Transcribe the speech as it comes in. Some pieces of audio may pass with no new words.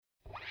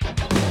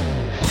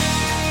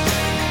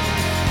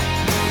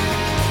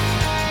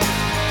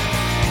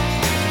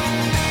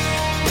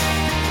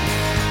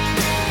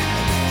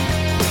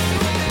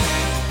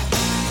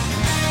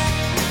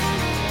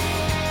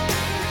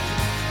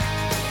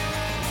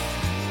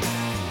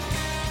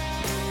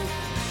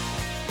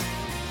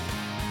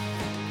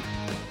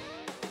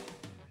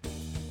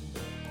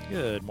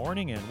Good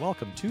morning and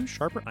welcome to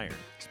Sharper Iron.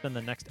 Spend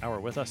the next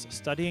hour with us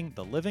studying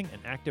the living and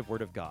active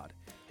Word of God,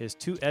 His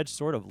two-edged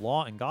sword of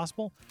law and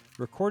gospel,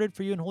 recorded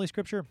for you in Holy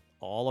Scripture,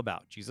 all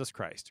about Jesus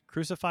Christ,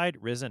 crucified,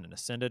 risen, and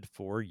ascended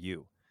for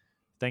you.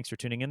 Thanks for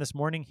tuning in this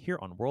morning here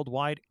on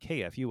Worldwide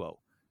KFUO.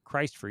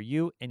 Christ for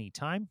you,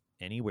 anytime,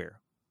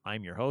 anywhere.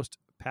 I'm your host,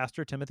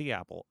 Pastor Timothy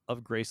Apple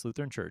of Grace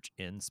Lutheran Church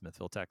in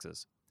Smithville,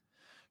 Texas.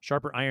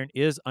 Sharper Iron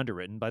is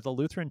underwritten by the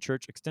Lutheran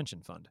Church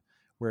Extension Fund,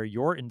 where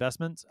your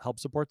investments help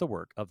support the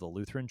work of the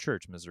Lutheran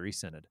Church Missouri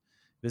Synod.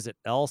 Visit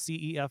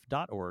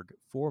lcef.org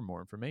for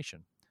more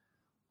information.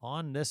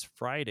 On this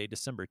Friday,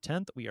 December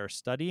 10th, we are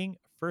studying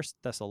 1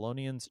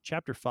 Thessalonians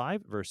chapter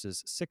 5,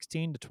 verses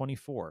 16 to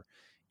 24.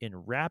 In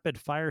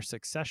rapid-fire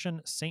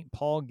succession, St.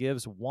 Paul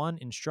gives one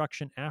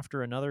instruction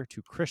after another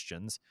to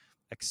Christians,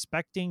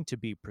 expecting to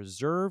be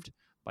preserved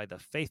by the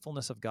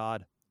faithfulness of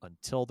God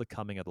until the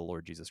coming of the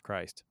Lord Jesus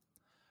Christ.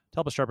 To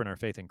help us sharpen our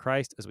faith in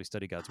Christ as we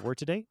study God's Word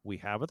today, we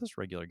have with us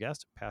regular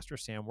guest, Pastor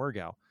Sam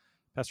Wirgau.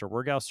 Pastor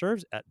Wirgau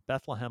serves at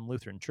Bethlehem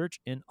Lutheran Church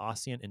in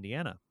Ossian,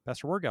 Indiana.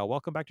 Pastor Wirgau,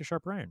 welcome back to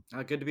Sharper Iron.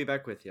 Good to be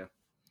back with you.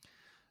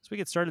 As we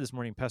get started this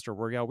morning, Pastor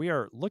Wirgau, we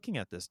are looking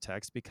at this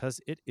text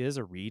because it is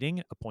a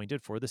reading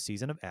appointed for the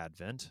season of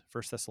Advent.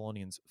 1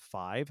 Thessalonians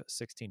 5,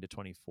 16 to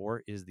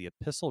 24 is the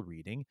epistle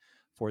reading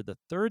for the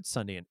third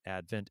Sunday in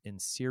Advent in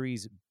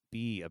Series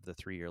B of the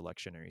 3-year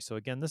lectionary. So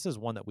again, this is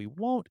one that we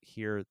won't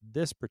hear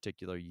this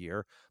particular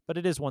year, but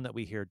it is one that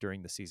we hear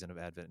during the season of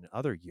Advent in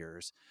other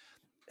years.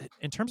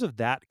 In terms of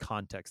that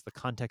context, the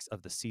context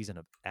of the season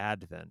of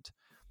Advent,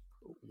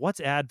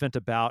 what's Advent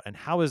about, and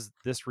how is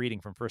this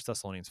reading from 1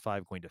 Thessalonians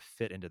 5 going to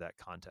fit into that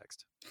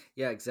context?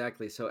 Yeah,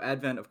 exactly. So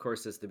Advent, of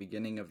course, is the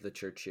beginning of the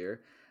church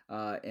year.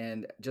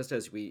 And just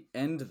as we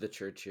end the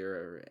church year,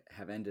 or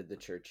have ended the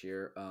church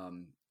year,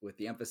 with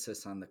the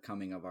emphasis on the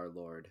coming of our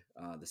Lord,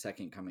 the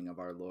second coming of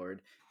our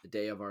Lord, the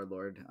day of our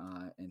Lord,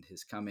 and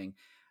his coming.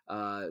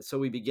 So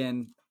we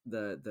begin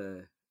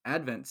the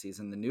Advent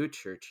season, the new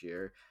church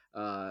year,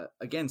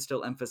 again,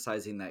 still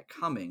emphasizing that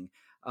coming.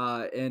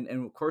 And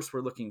of course,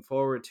 we're looking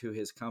forward to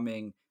his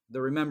coming,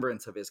 the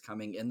remembrance of his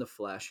coming in the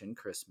flesh in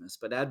Christmas.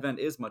 But Advent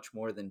is much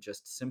more than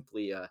just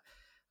simply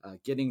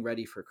getting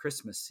ready for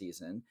Christmas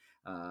season,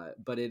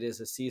 but it is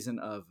a season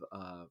of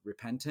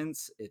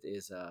repentance. It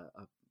is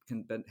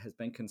has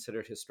been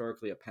considered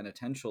historically a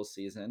penitential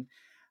season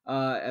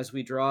as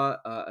we draw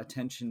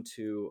attention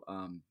to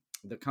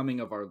the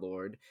coming of our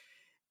Lord,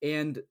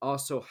 and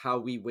also how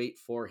we wait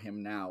for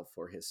him now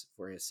for his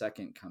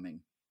second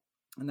coming.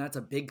 And that's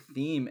a big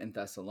theme in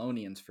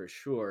Thessalonians for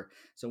sure.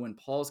 So when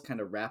Paul's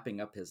kind of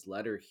wrapping up his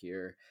letter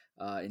here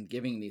and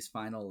giving these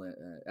final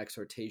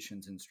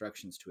exhortations,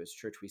 instructions to his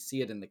church, we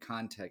see it in the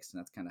context, and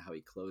that's kind of how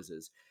he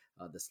closes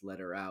this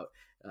letter out.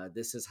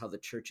 This is how the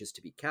church is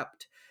to be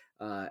kept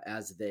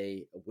as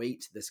they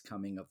await this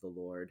coming of the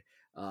Lord,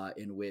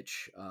 in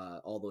which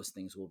all those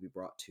things will be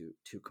brought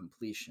to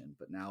completion.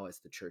 But now as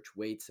the church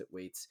waits, it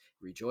waits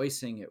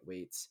rejoicing, it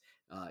waits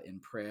in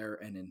prayer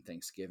and in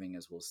thanksgiving,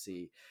 as we'll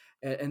see.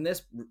 And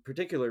this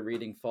particular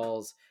reading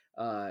falls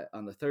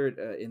on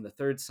the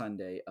third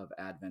Sunday of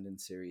Advent in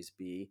Series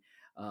B.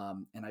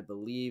 And I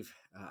believe,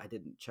 I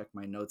didn't check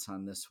my notes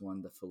on this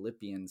one, the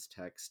Philippians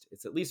text,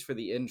 it's at least for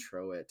the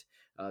introit,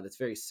 that's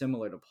very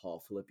similar to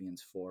Paul,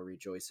 Philippians 4,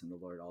 rejoice in the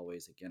Lord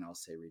always. Again, I'll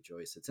say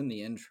rejoice. It's in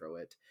the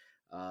introit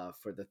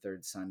for the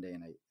third Sunday,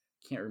 and I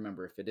can't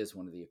remember if it is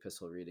one of the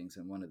epistle readings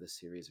in one of the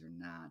series or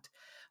not.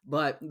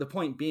 But the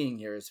point being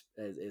here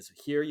is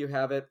here you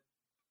have it,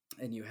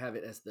 and you have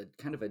it as the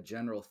kind of a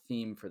general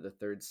theme for the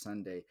third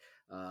Sunday.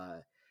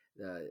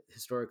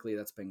 Historically,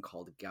 that's been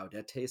called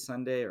Gaudete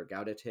Sunday, or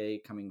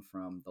Gaudete, coming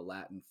from the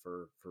Latin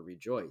for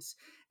rejoice.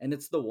 And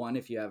it's the one,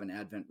 if you have an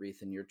Advent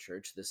wreath in your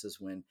church, this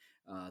is when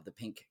the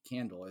pink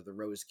candle or the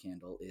rose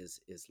candle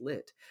is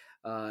lit.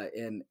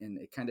 And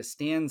it kind of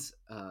stands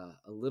a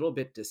little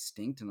bit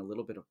distinct and a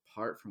little bit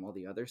apart from all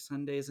the other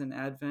Sundays in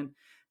Advent,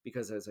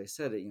 because as I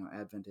said,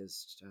 Advent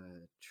is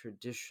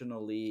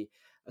traditionally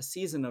a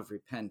season of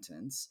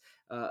repentance,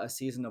 a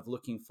season of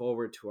looking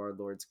forward to our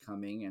Lord's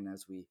coming. And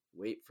as we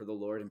wait for the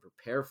Lord and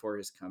prepare for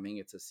his coming,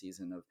 it's a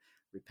season of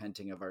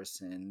repenting of our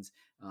sins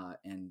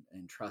and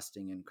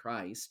trusting in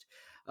Christ.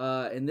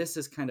 And this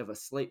is kind of a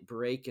slight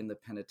break in the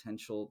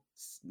penitential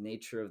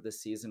nature of the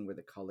season, where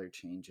the color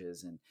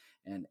changes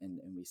and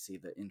we see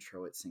the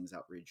intro, it sings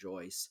out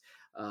rejoice.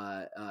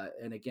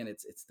 And again,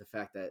 it's the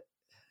fact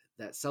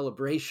that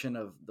celebration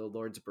of the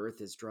Lord's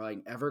birth is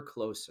drawing ever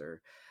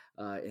closer.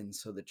 And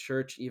so the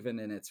church, even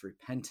in its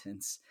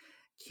repentance,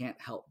 can't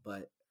help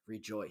but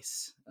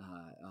rejoice.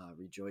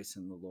 Rejoice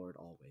in the Lord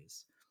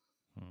always.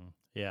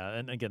 Yeah,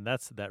 and again,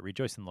 that's that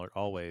rejoice in the Lord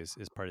always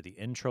is part of the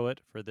introit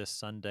for this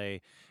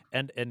Sunday.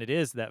 And it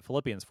is that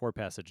Philippians 4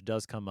 passage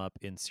does come up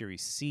in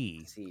Series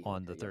C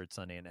on the third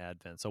Sunday in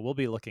Advent. So we'll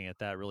be looking at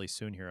that really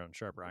soon here on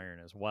Sharper Iron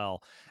as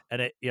well.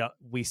 And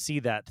we see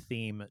that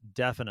theme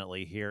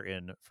definitely here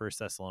in 1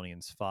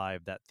 Thessalonians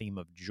 5, that theme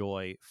of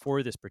joy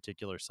for this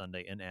particular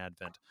Sunday in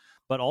Advent,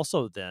 but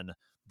also then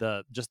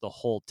the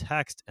whole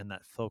text and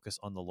that focus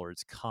on the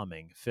Lord's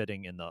coming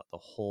fitting in the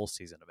whole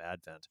season of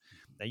Advent.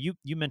 Now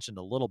you mentioned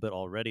a little bit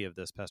already of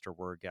this, Pastor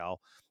Wurgal.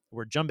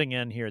 We're jumping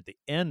in here at the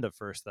end of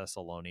First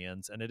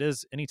Thessalonians, and it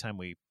is anytime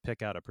we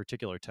pick out a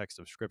particular text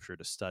of Scripture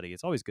to study,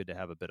 it's always good to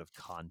have a bit of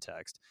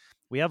context.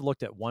 We have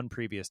looked at one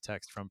previous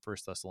text from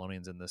First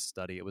Thessalonians in this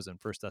study. It was in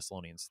First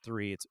Thessalonians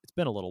 3. It's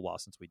been a little while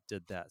since we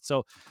did that.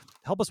 So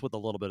help us with a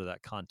little bit of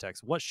that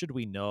context. What should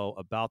we know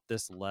about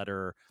this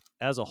letter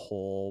as a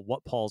whole,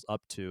 what Paul's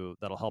up to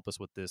that'll help us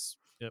with this,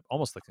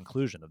 almost the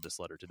conclusion of this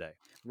letter today?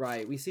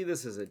 Right. We see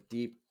this as a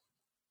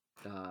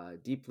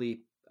deeply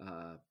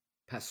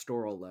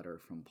pastoral letter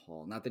from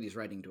Paul. Not that he's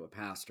writing to a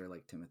pastor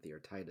like Timothy or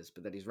Titus,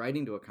 but that he's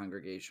writing to a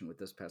congregation with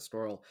this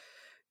pastoral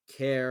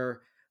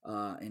care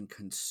and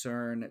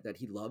concern, that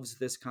he loves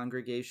this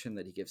congregation,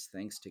 that he gives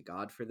thanks to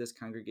God for this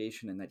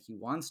congregation, and that he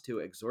wants to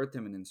exhort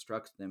them and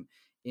instruct them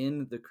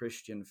in the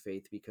Christian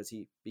faith because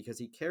he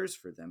cares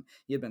for them.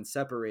 He had been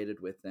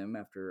separated with them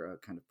after a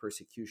kind of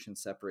persecution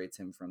separates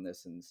him from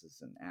this, and this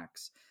is in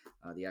Acts,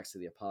 the Acts of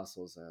the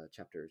Apostles,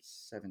 chapter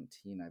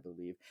 17, I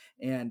believe.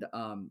 And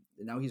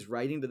now he's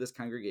writing to this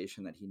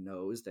congregation that he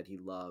knows, that he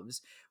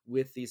loves,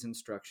 with these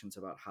instructions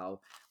about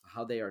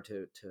how they are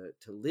to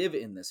live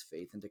in this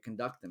faith and to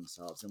conduct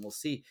themselves. And we'll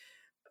see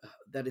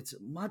that it's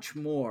much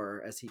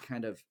more, as he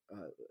kind of,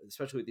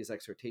 especially with these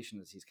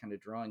exhortations, as he's kind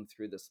of drawing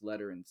through this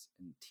letter and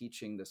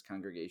teaching this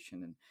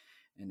congregation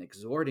and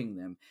exhorting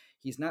them.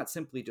 He's not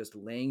simply just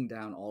laying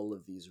down all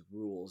of these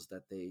rules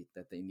that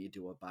they need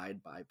to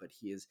abide by, but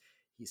he's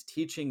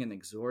teaching and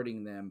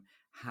exhorting them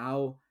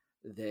how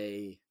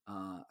they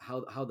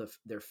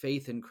their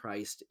faith in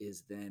Christ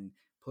is then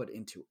put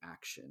into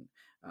action,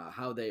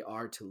 how they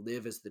are to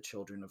live as the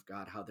children of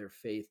God, how their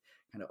faith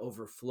kind of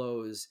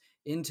overflows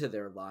into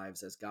their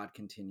lives as God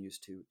continues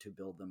to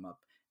build them up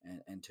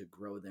and to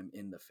grow them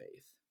in the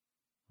faith.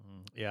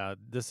 Yeah,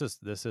 this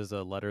is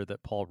a letter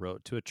that Paul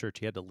wrote to a church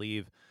he had to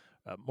leave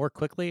more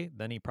quickly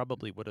than he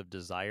probably would have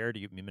desired.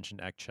 You mentioned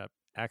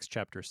Acts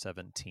chapter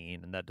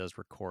 17, and that does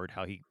record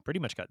how he pretty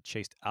much got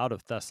chased out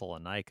of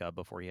Thessalonica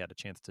before he had a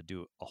chance to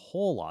do a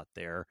whole lot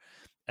there.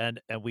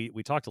 And we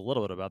talked a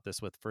little bit about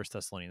this with First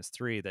Thessalonians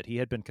 3, that he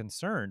had been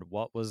concerned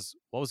what was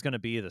going to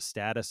be the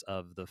status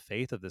of the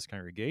faith of this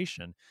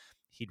congregation.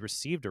 He'd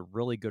received a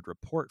really good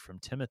report from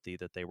Timothy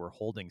that they were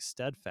holding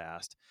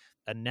steadfast.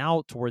 And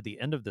now toward the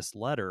end of this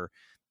letter,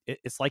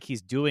 it's like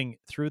he's doing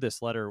through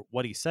this letter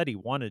what he said he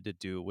wanted to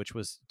do, which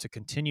was to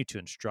continue to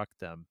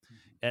instruct them.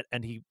 Mm-hmm.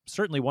 And he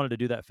certainly wanted to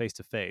do that face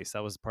to face.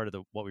 That was part of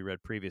what we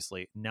read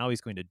previously. Now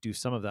he's going to do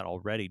some of that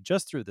already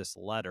just through this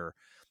letter.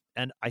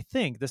 And I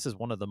think this is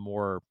one of the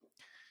more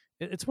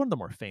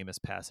famous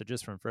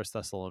passages from First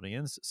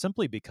Thessalonians,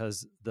 simply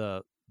because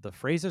the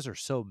phrases are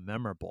so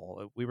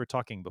memorable. We were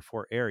talking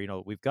before air,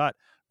 we've got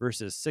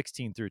verses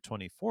 16 through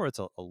 24. It's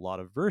a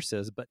lot of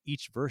verses, but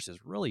each verse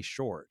is really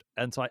short.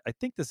 And so I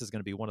think this is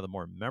going to be one of the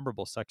more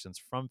memorable sections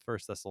from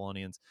First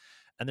Thessalonians.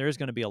 And there is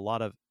going to be a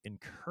lot of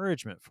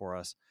encouragement for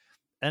us.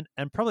 And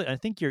probably, I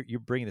think you're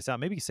bringing this out.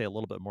 Maybe you say a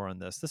little bit more on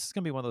this. This is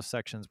going to be one of those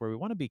sections where we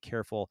want to be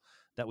careful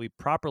that we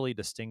properly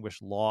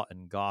distinguish law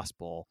and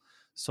gospel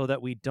so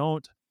that we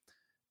don't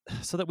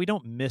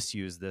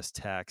misuse this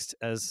text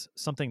as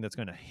something that's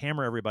going to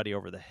hammer everybody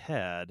over the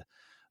head,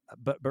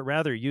 but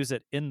rather use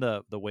it in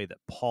the way that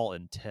Paul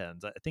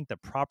intends. I think the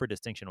proper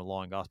distinction of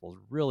law and gospel is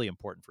really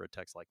important for a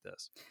text like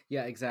this.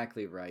 Yeah,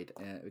 exactly right.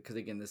 Because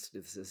again, this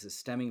is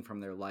stemming from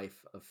their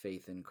life of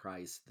faith in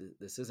Christ.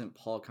 This isn't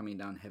Paul coming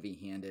down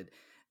heavy-handed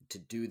to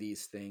do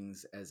these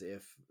things as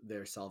if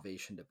their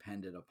salvation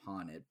depended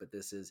upon it, but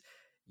this is,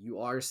 you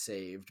are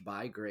saved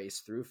by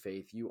grace through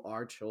faith. You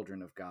are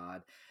children of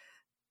God.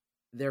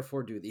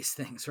 Therefore do these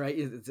things, right?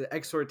 It's an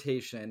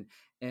exhortation.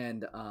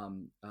 And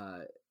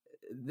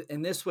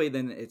in this way,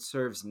 then it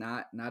serves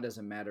not as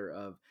a matter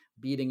of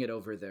beating it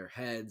over their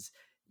heads.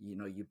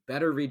 You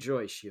better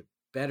rejoice, you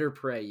better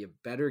pray, you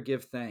better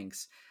give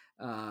thanks,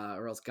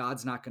 or else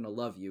God's not going to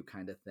love you,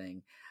 kind of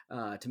thing,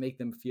 to make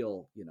them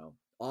feel,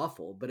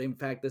 awful. But in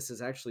fact, this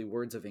is actually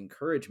words of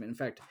encouragement. In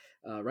fact,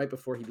 right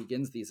before he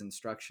begins these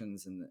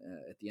instructions, and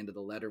at the end of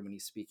the letter, when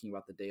he's speaking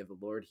about the day of the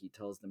Lord, he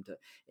tells them to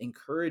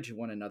encourage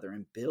one another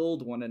and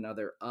build one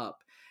another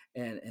up.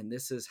 And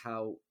this is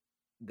how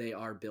they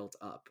are built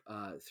up,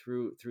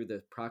 through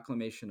the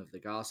proclamation of the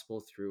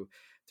gospel, through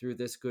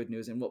this good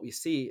news. And what we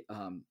see,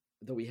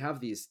 though we have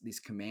these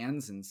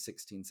commands in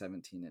 16,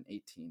 17, and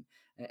 18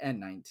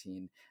 and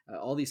 19,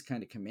 all these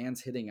kind of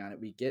commands hitting on it,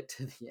 we get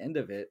to the end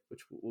of it,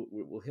 which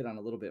we'll hit on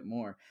a little bit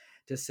more,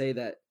 to say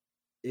that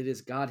it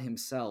is God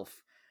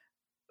himself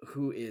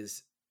who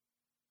is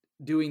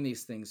doing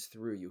these things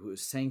through you, who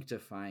is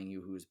sanctifying you,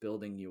 who is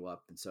building you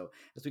up. And so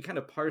as we kind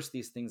of parse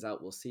these things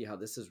out, we'll see how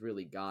this is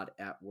really God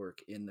at work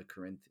in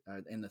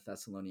the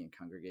Thessalonian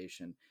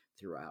congregation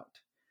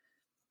throughout.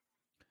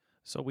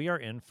 So we are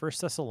in 1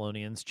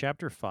 Thessalonians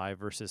chapter 5,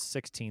 verses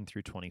 16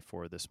 through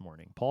 24 this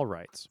morning. Paul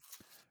writes,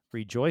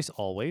 "Rejoice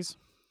always,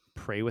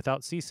 pray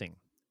without ceasing,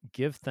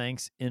 give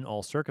thanks in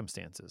all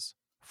circumstances,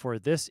 for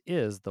this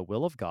is the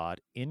will of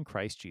God in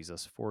Christ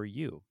Jesus for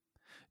you.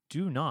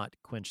 Do not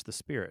quench the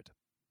spirit.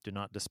 Do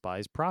not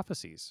despise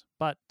prophecies,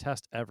 but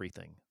test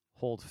everything.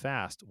 Hold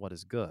fast what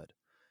is good.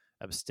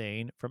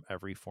 Abstain from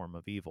every form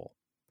of evil.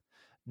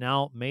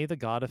 Now may the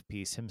God of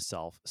peace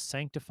himself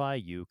sanctify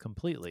you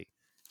completely,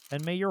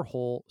 and may your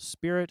whole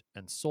spirit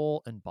and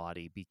soul and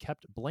body be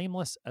kept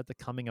blameless at the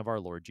coming of our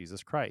Lord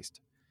Jesus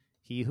Christ.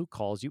 He who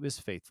calls you is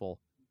faithful.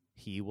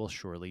 He will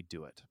surely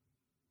do it.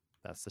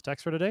 That's the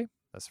text for today.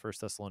 That's 1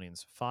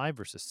 Thessalonians 5,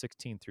 verses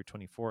 16 through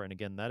 24. And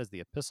again, that is the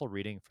epistle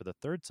reading for the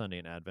third Sunday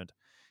in Advent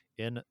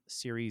in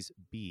Series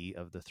B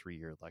of the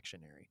 3-year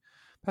lectionary.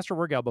 Pastor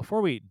Wirgau,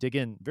 before we dig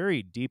in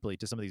very deeply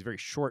to some of these very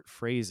short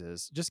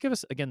phrases, just give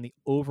us, again, the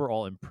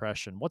overall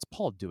impression. What's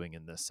Paul doing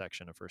in this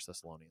section of 1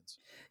 Thessalonians?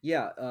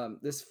 Yeah,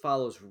 this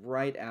follows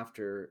right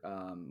after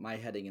my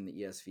heading in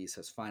the ESV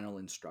says final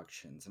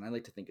instructions, and I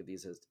like to think of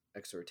these as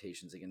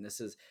exhortations. Again, this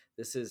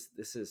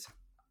is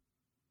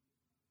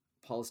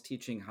Paul's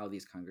teaching how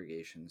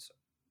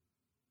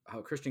how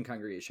a Christian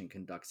congregation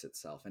conducts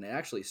itself, and it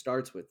actually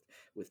starts with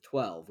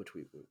 12, which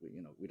we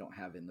don't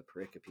have in the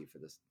pericope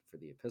for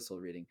the epistle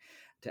reading.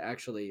 To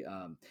actually,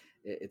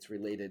 it's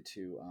related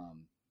to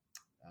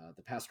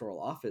the pastoral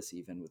office,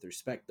 even with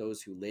respect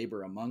those who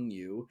labor among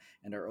you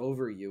and are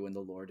over you in the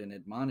Lord and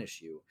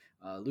admonish you.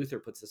 Luther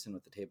puts this in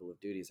with the table of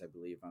duties, I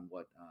believe, on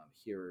what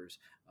hearers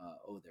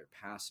owe their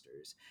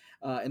pastors.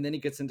 And then he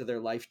gets into their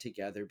life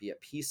together, be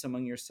at peace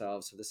among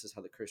yourselves. So this is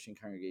how the Christian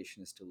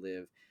congregation is to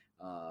live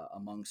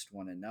amongst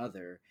one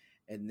another.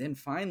 And then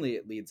finally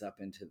it leads up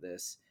into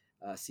this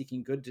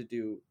seeking good to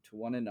do to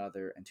one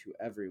another and to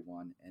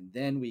everyone. And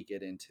then we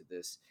get into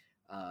this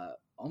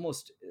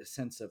almost a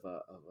sense of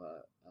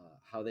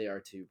how they are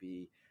to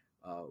be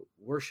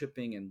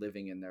worshiping and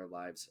living in their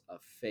lives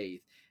of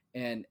faith.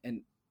 And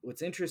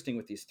what's interesting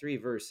with these 3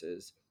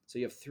 verses, so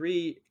you have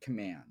 3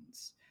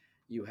 commands.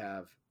 You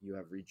have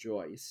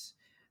rejoice,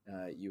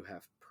 you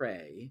have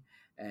pray,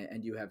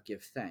 and you have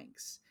give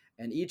thanks.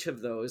 And each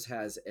of those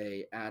has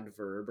a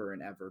adverb or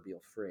an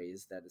adverbial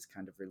phrase that is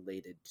kind of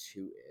related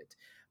to it,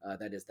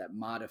 that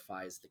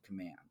modifies the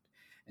command.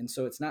 And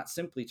so it's not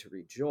simply to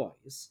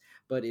rejoice,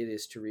 but it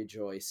is to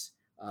rejoice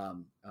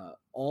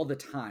all the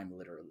time,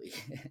 literally,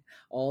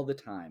 all the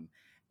time.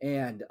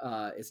 And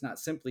it's not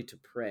simply to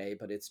pray,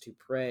 but it's to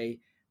pray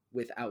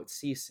without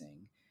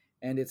ceasing.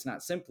 And it's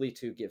not simply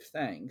to give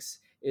thanks,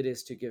 it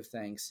is to give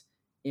thanks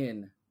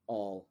in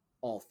all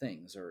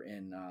things, or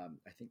in,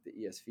 I think the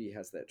ESV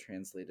has that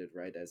translated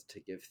right as to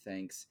give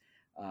thanks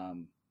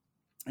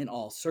in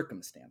all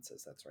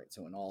circumstances. That's right.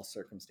 So in all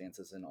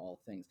circumstances, in all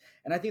things.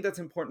 And I think that's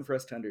important for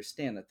us to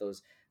understand, that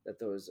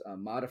those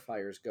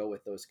modifiers go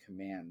with those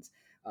commands,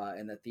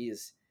 and that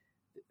these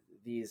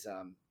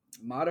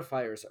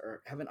modifiers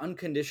have an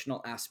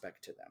unconditional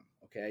aspect to them.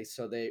 Okay,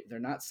 so they're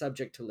not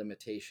subject to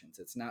limitations.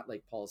 It's not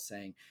like Paul's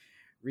saying,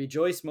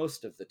 rejoice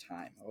most of the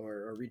time,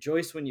 or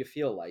rejoice when you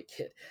feel like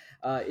it.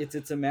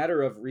 It's a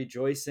matter of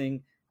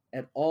rejoicing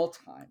at all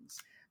times.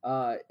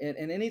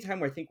 And anytime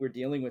where I think we're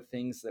dealing with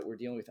things that we're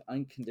dealing with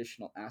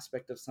unconditional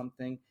aspect of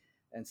something,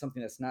 and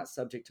something that's not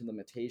subject to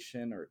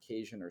limitation or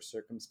occasion or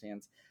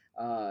circumstance,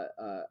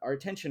 our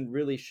attention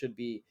really should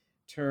be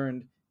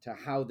turned to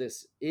how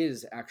this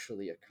is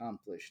actually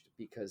accomplished,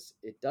 because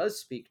it does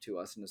speak to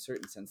us in a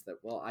certain sense that,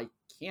 well, I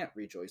can't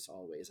rejoice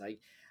always.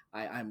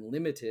 I'm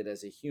limited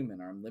as a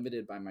human, or I'm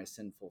limited by my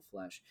sinful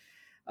flesh,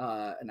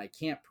 and I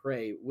can't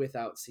pray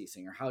without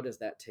ceasing. Or how does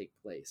that take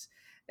place?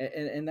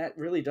 And that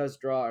really does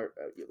draw,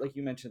 like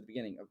you mentioned at the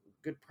beginning, a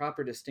good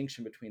proper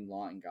distinction between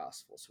law and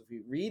gospel. So if we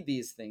read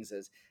these things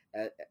as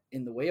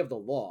in the way of the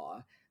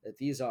law, that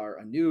these are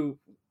a new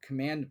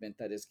commandment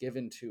that is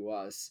given to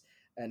us,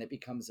 and it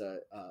becomes a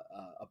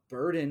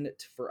burden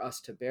for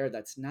us to bear,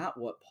 that's not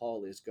what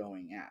Paul is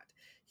going at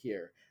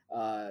here.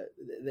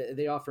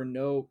 They offer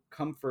no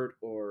comfort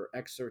or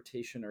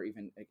exhortation or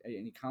even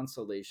any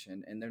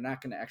consolation, and they're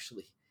not going to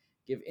actually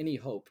give any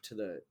hope to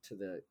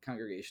the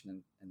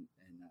congregation in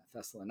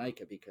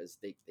Thessalonica, because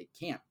they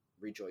can't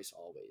rejoice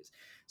always.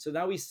 So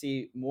now we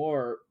see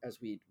more,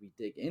 as we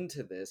dig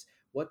into this,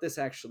 what this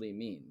actually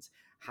means.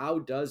 How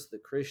does the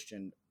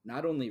Christian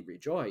not only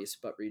rejoice,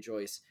 but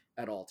rejoice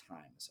at all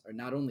times? Or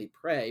not only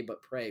pray,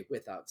 but pray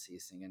without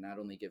ceasing, and not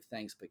only give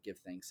thanks, but give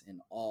thanks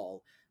in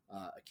all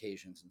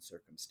occasions and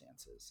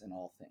circumstances, in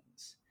all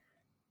things.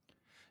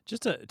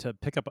 Just to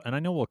pick up, and I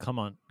know we'll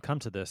come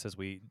to this as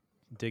we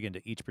dig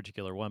into each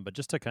particular one, but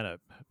just to kind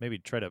of maybe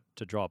try to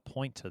draw a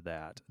point to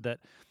that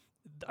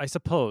I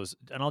suppose,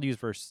 and I'll use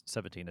verse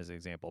 17 as an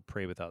example,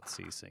 pray without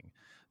ceasing.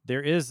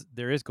 There is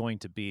going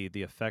to be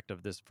the effect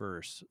of this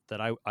verse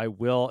that I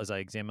will, as I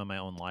examine my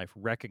own life,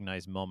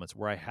 recognize moments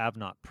where I have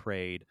not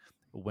prayed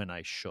when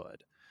I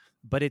should.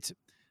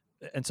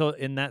 And so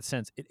in that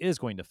sense, it is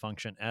going to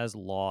function as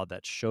law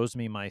that shows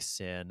me my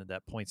sin,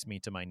 that points me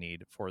to my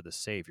need for the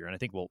Savior. And I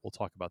think we'll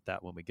talk about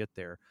that when we get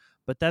there.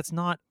 But that's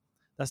not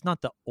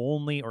the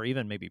only, or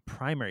even maybe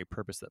primary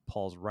purpose that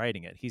Paul's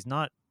writing it. He's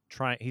not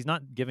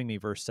giving me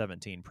verse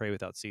 17, pray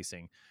without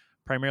ceasing,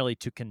 primarily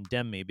to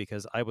condemn me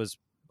because I was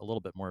a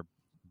little bit more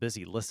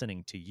busy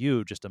listening to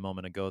you just a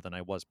moment ago than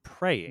I was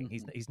praying.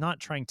 Hmm. He's not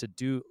trying to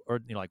do, or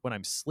like when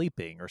I'm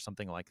sleeping or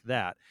something like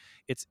that.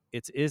 It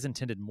is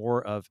intended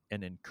more of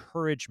an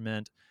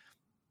encouragement,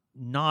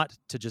 not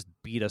to just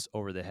beat us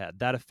over the head.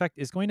 That effect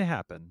is going to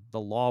happen. The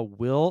law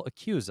will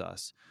accuse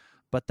us,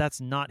 but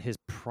that's not his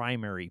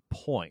primary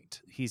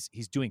point. He's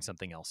doing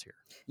something else here.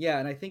 Yeah,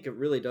 and I think it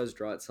really does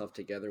draw itself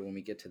together when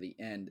we get to the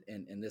end,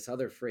 and this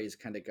other phrase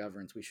kind of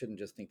governs. We shouldn't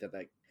just think that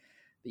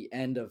the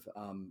end of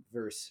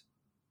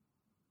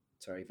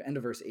end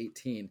of verse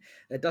 18,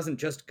 that doesn't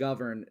just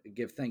govern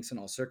give thanks in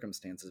all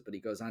circumstances, but he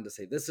goes on to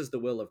say, this is the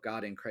will of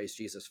God in Christ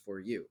Jesus for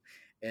you.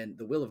 And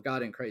the will of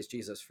God in Christ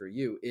Jesus for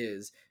you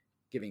is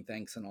giving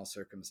thanks in all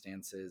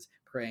circumstances,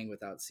 praying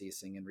without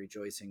ceasing, and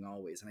rejoicing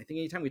always. And I think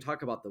anytime we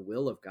talk about the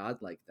will of God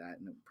like that,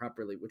 and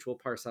properly, which we'll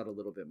parse out a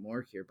little bit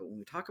more here, but when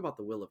we talk about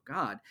the will of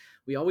God,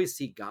 we always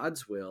see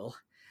God's will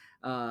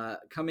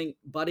coming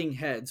butting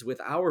heads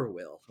with our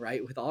will,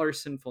 right, with our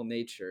sinful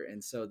nature.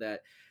 And so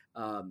that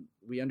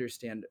we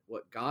understand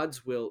what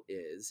God's will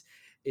is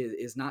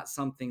not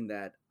something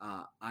that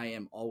I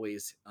am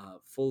always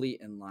fully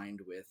in line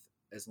with,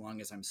 as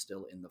long as I'm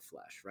still in the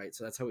flesh, right?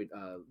 So that's how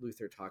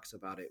Luther talks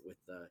about it with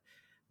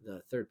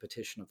the third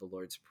petition of the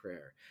Lord's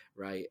Prayer,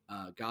 right?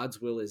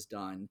 God's will is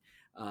done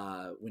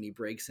when he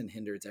breaks and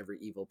hinders every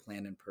evil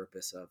plan and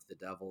purpose of the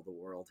devil, the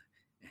world,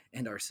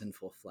 and our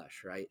sinful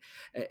flesh, right?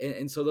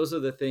 And so those are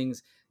the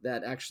things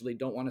that actually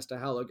don't want us to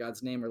hallow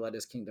God's name or let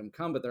his kingdom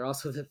come, but they're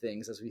also the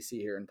things, as we see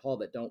here in Paul,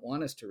 that don't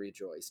want us to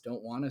rejoice,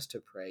 don't want us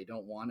to pray,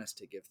 don't want us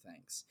to give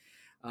thanks.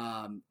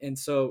 And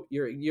so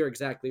you're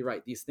exactly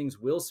right. These things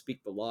will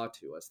speak the law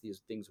to us.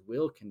 These things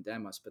will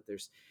condemn us, but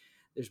there's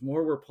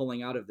more we're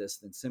pulling out of this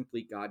than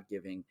simply God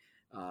giving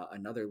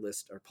another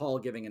list, or Paul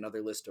giving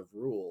another list of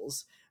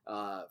rules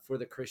for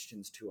the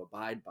Christians to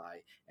abide by.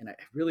 And I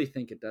really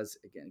think it does,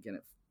 again,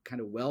 it kind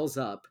of wells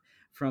up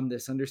from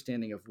this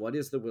understanding of what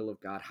is the will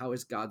of God, how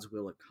is God's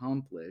will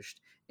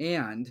accomplished,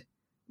 and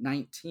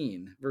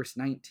verse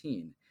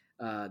 19,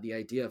 the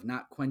idea of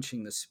not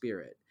quenching the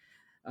spirit.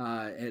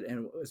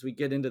 And as we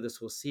get into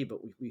this, we'll see, but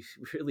we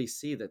really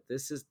see that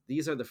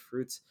these are the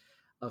fruits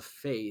of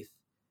faith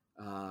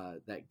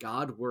that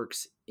God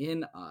works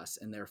in us,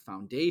 and their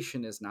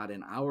foundation is not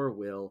in our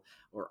will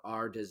or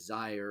our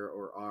desire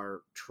or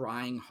our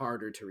trying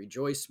harder to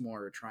rejoice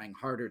more or trying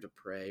harder to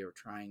pray or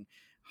trying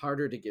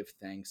harder to give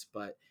thanks,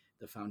 but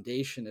the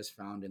foundation is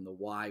found in the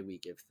why we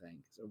give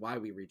thanks, or why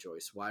we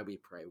rejoice, why we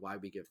pray, why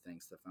we give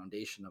thanks, the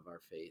foundation of our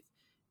faith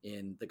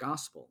in the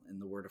gospel, in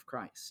the word of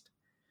Christ.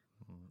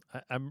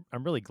 I'm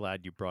really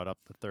glad you brought up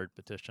the third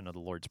petition of the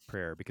Lord's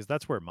Prayer, because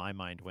that's where my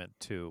mind went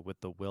to,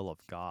 with the will of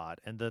God.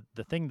 And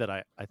the thing that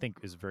I think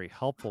is very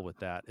helpful with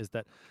that is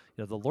that,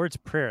 the Lord's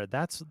Prayer,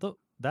 that's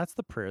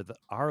the prayer that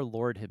our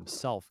Lord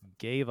himself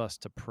gave us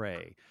to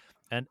pray.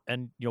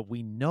 And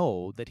we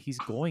know that he's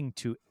going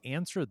to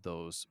answer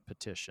those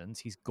petitions.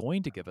 He's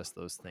going to give us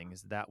those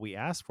things that we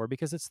ask for,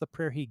 because it's the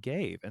prayer he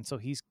gave. And so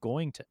he's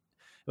going to,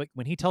 like,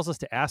 when he tells us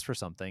to ask for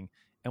something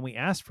and we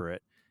ask for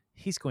it,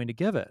 he's going to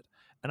give it.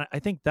 And I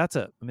think that's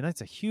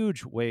a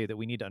huge way that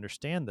we need to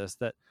understand this,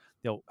 that,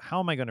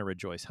 how am I going to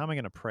rejoice? How am I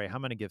going to pray? How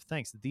am I going to give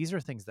thanks? These are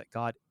things that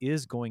God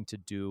is going to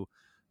do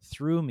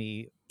through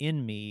me,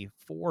 in me,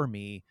 for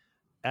me,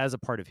 as a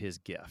part of his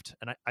gift.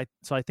 And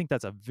so I think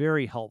that's a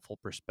very helpful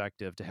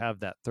perspective to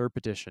have that third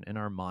petition in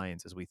our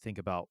minds as we think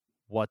about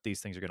what these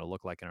things are going to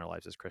look like in our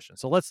lives as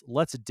Christians. So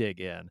let's dig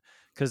in,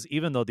 because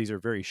even though these are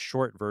very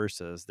short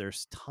verses,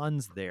 there's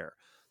tons there.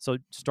 So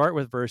start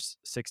with verse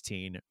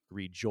 16,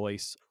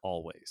 rejoice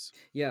always.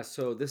 Yeah,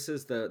 so this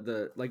is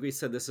the like we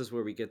said, this is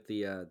where we get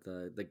the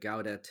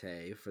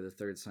Gaudete for the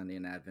third Sunday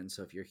in Advent.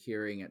 So if you're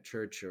hearing at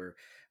church or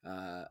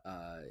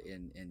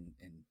in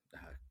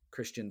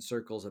Christian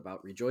circles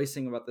about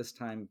rejoicing about this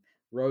time,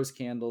 rose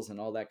candles and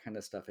all that kind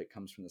of stuff, it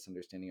comes from this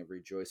understanding of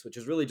rejoice, which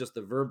is really just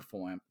the verb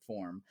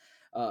form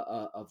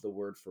of the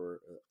word for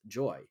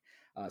joy.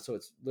 So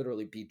it's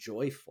literally be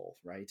joyful,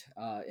 right?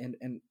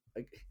 And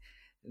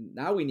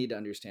now we need to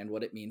understand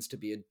what it means to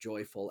be a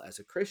joyful as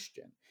a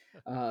Christian,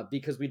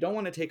 because we don't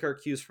want to take our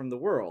cues from the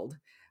world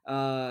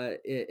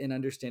in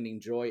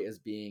understanding joy as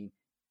being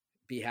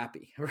be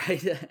happy,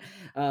 right?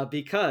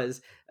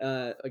 Because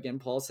again,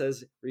 Paul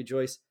says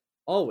rejoice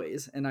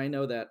always, and I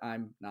know that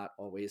I'm not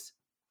always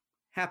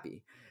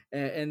happy.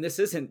 And this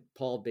isn't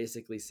Paul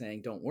basically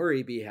saying, don't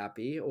worry, be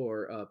happy,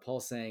 or Paul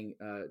saying,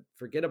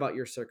 forget about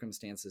your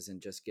circumstances and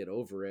just get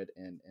over it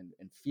and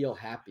feel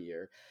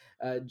happier.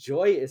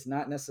 Joy is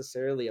not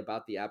necessarily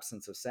about the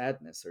absence of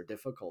sadness or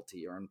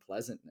difficulty or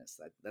unpleasantness.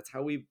 That's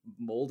how we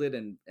mold it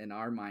in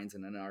our minds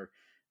and in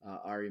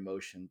our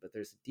emotion. But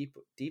there's a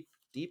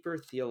deeper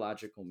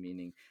theological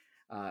meaning.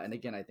 And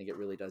again, I think it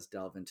really does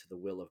delve into the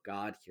will of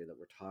God here that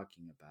we're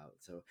talking about.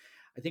 So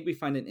I think we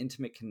find an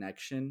intimate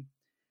connection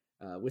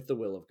with the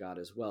will of God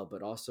as well,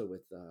 but also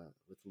with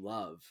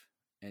love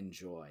and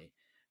joy.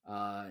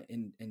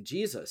 And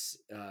Jesus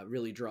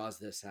really draws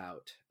this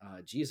out.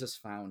 Jesus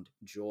found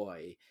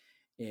joy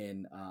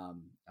in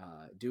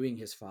doing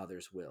his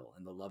Father's will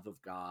and the love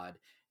of God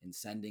in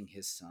sending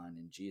his Son,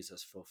 and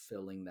Jesus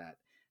fulfilling that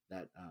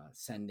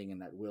sending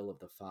and that will of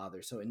the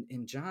Father. So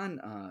in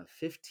John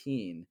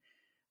 15,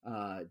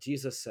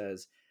 Jesus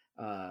says,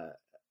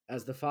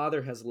 as the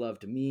Father has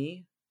loved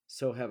me,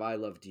 so have I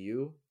loved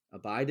you.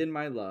 Abide in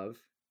my love.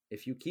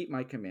 If you keep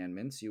my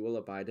commandments, you will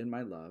abide in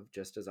my love,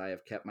 just as I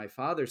have kept my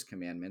Father's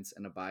commandments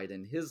and abide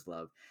in his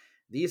love.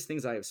 These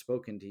things I have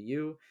spoken to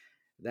you,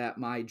 that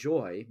my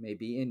joy may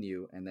be in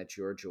you and that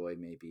your joy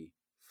may be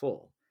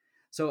full.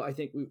 So I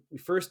think we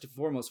first and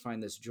foremost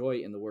find this joy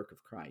in the work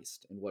of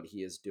Christ and what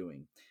he is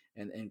doing.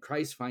 And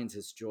Christ finds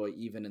his joy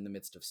even in the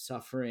midst of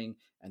suffering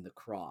and the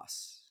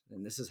cross.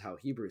 And this is how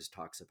Hebrews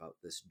talks about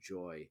this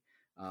joy,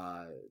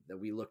 that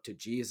we look to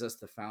Jesus,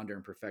 the founder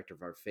and perfecter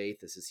of our faith.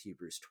 This is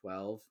Hebrews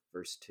 12,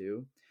 verse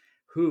 2,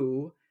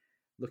 who,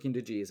 looking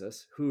to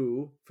Jesus,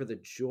 who, for the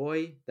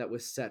joy that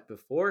was set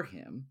before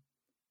him,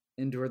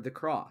 endured the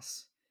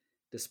cross,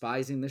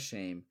 despising the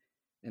shame,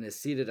 and is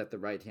seated at the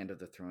right hand of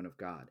the throne of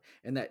God.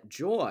 And that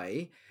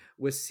joy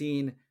was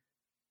seen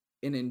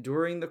in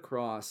enduring the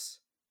cross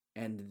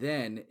and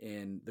then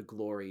in the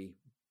glory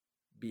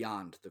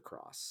beyond the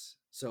cross.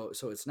 So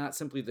it's not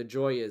simply the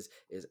joy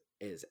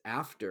is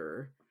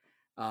after,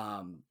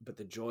 but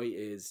the joy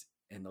is,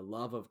 and the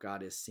love of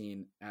God is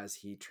seen as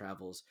he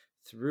travels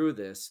through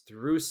this,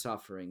 through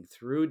suffering,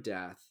 through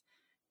death,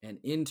 and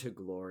into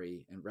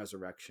glory and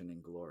resurrection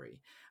and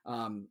glory.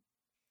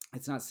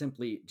 It's not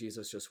simply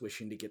Jesus just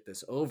wishing to get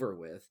this over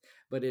with,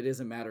 but it is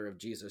a matter of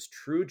Jesus'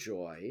 true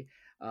joy,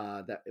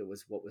 that it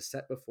was what was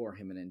set before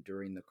him and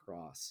enduring the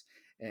cross.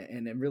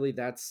 And really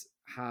that's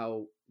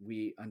how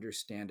we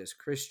understand as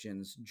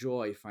Christians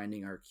joy,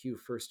 finding our cue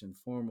first and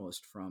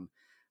foremost from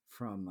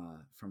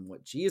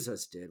what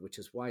Jesus did, which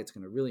is why it's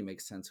going to really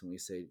make sense when we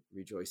say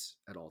rejoice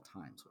at all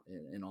times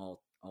in all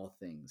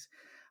things,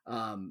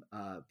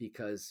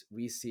 because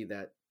we see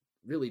that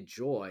really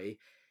joy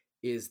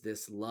is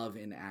this love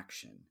in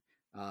action.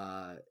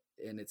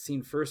 And it's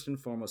seen first and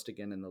foremost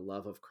again in the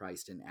love of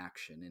Christ in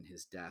action, in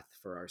his death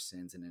for our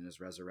sins and in his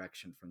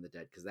resurrection from the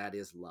dead, because that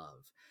is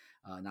love.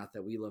 Not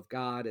that we love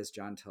God, as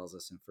John tells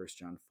us in 1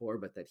 John 4,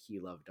 but that he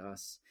loved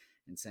us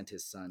and sent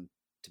his Son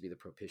to be the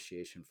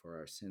propitiation for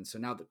our sins. So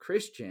now the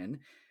Christian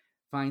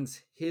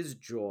finds his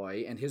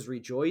joy and his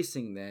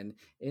rejoicing then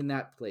in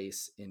that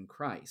place in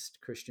Christ.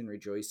 Christian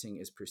rejoicing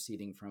is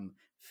proceeding from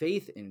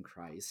faith in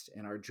Christ,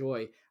 and our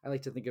joy, I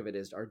like to think of it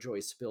as our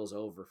joy spills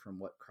over from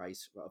what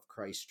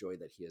Christ's joy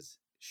that he has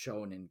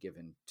shown and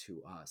given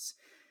to us.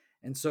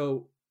 And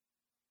so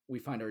we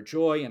find our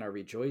joy and our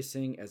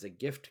rejoicing as a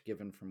gift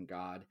given from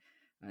God.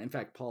 In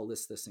fact, Paul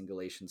lists this in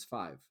Galatians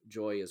 5.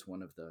 Joy is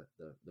one of the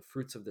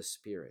fruits of the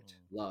Spirit.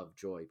 Love,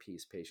 joy,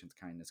 peace, patience,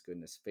 kindness,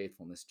 goodness,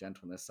 faithfulness,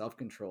 gentleness,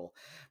 self-control,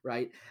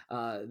 right?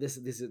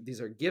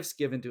 These are gifts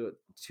given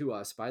to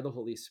us by the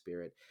Holy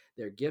Spirit.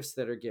 They're gifts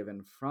that are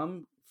given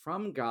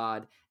from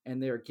God,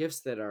 and they're gifts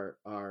that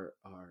are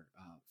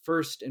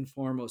first and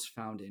foremost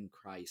found in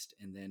Christ,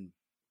 and then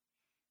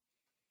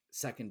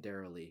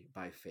secondarily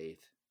by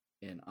faith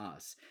in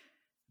us.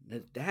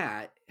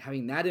 That,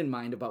 having that in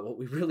mind about what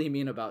we really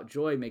mean about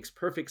joy, makes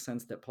perfect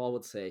sense that Paul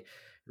would say,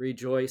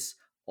 rejoice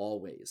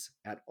always,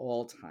 at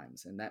all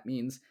times. And that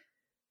means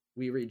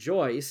we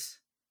rejoice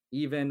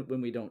even when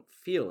we don't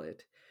feel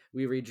it.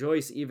 We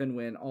rejoice even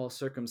when all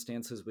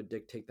circumstances would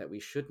dictate that we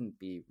shouldn't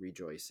be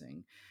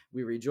rejoicing.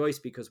 We rejoice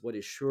because what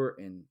is sure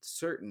and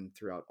certain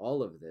throughout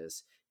all of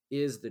this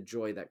is the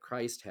joy that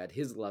Christ had,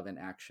 his love in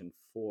action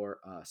for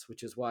us,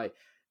 which is why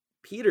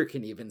Peter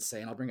can even say,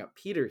 and I'll bring up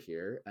Peter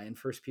here in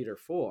 1 Peter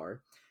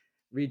 4,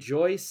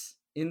 rejoice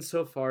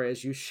insofar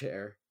as you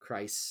share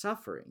Christ's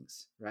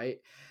sufferings, right?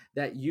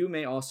 That you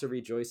may also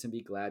rejoice and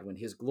be glad when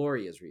his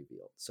glory is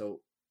revealed. So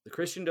the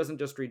Christian doesn't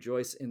just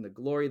rejoice in the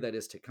glory that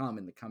is to come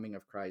in the coming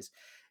of Christ,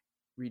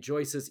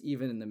 rejoices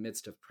even in the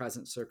midst of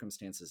present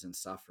circumstances and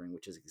suffering,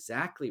 which is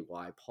exactly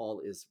why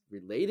Paul is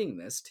relating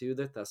this to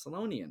the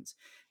Thessalonians.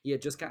 He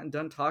had just gotten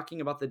done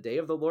talking about the day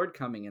of the Lord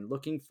coming and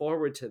looking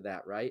forward to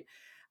that, right?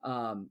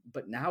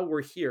 But now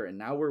we're here and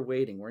now we're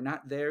waiting. We're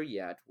not there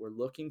yet. We're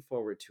looking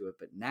forward to it.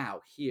 But now,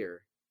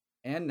 here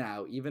and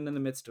now, even in the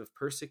midst of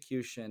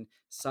persecution,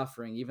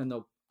 suffering, even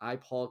though I,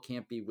 Paul,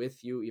 can't be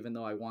with you, even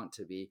though I want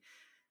to be,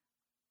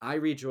 I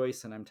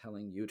rejoice, and I'm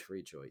telling you to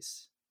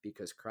rejoice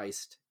because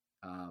Christ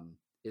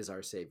is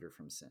our Savior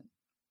from sin.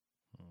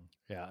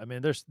 Yeah, I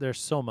mean, there's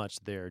so much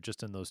there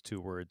just in those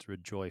two words,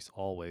 rejoice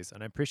always.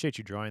 And I appreciate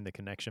you drawing the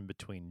connection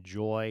between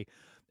joy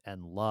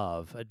and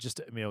love.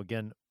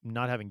 Again,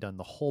 not having done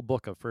the whole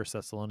book of First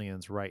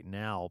Thessalonians right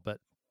now, but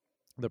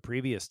the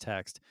previous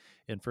text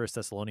in 1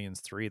 Thessalonians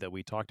 3 that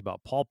we talked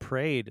about, Paul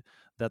prayed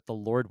that the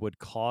Lord would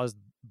cause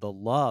the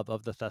love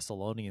of the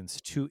Thessalonians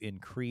to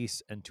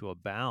increase and to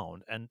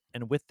abound. And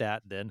with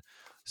that, then,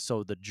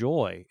 so the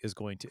joy is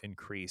going to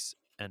increase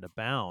and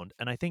abound.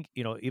 And I think,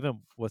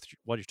 even with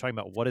what you're talking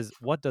about,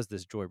 what does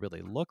this joy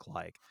really look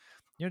like?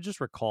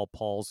 Just recall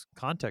Paul's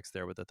context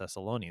there with the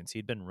Thessalonians.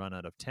 He'd been run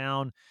out of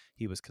town.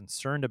 He was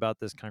concerned about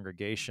this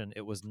congregation.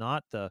 It was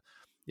not the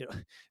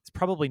it's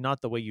probably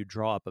not the way you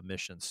draw up a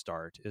mission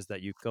start, is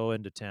that you go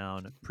into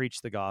town,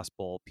 preach the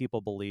gospel,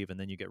 people believe, and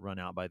then you get run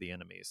out by the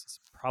enemies. It's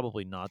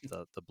probably not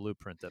the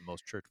blueprint that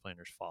most church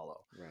planners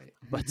follow. Right.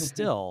 But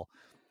still,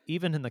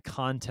 even in the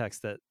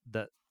context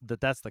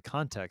that's the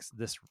context,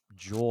 this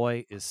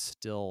joy is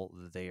still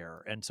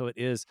there. And so it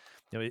is,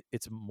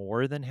 it's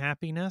more than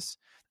happiness.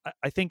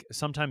 I think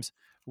sometimes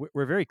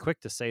we're very quick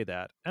to say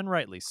that, and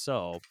rightly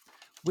so.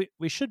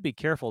 We should be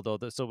careful though,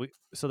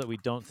 so that we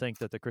don't think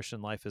that the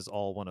Christian life is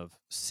all one of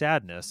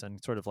sadness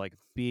and sort of like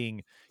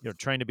being,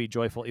 trying to be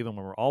joyful even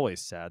when we're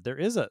always sad. There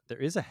is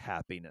a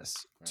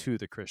happiness Right. to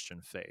the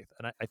Christian faith,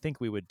 and I think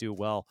we would do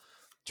well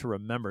to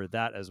remember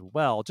that as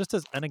well. Just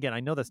as, and again,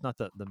 I know that's not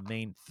the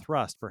main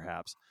thrust,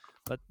 perhaps,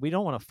 but we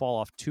don't want to fall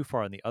off too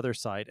far on the other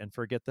side and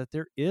forget that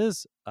there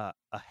is a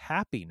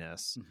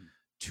happiness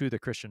to the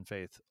Christian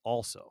faith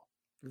also.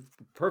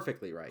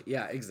 Perfectly right.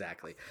 Yeah,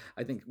 exactly.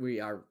 I think we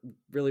are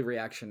really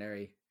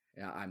reactionary.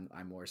 Yeah,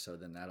 I'm more so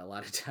than that a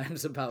lot of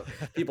times about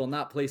people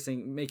not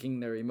making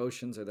their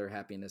emotions or their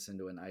happiness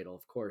into an idol,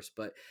 of course.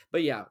 But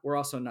yeah, we're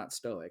also not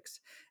Stoics,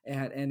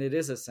 and it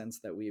is a sense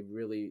that we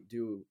really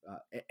do.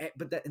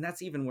 And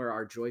that's even where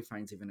our joy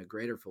finds even a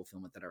greater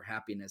fulfillment. That our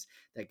happiness,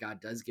 that God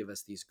does give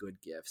us these good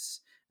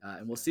gifts,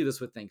 and we'll see this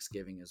with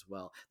Thanksgiving as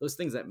well. Those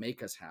things that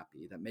make us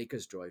happy, that make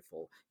us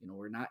joyful.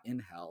 We're not in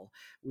hell.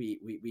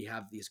 We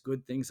have these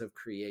good things of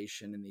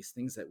creation and these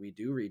things that we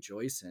do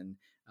rejoice in,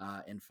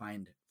 and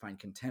find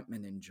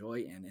contentment and joy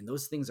in. And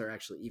those things are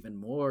actually even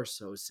more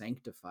so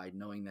sanctified,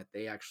 knowing that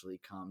they actually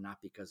come not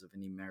because of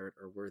any merit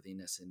or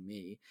worthiness in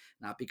me,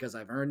 not because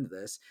I've earned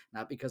this,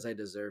 not because I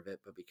deserve it,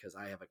 but because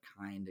I have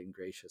a kind and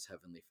gracious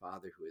Heavenly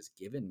Father who has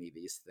given me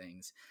these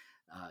things,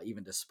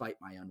 even despite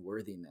my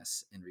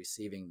unworthiness in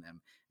receiving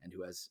them, and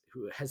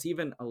who has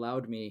even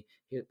allowed me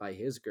by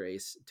His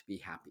grace to be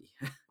happy,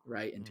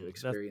 right, and to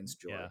experience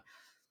joy. Yeah.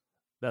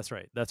 That's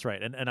right. That's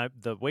right. And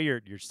the way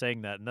you're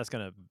saying that, and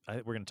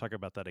we're gonna talk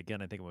about that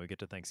again, I think, when we get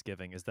to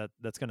Thanksgiving, is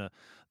that's gonna,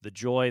 the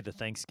joy, the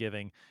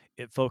Thanksgiving,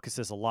 it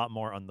focuses a lot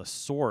more on the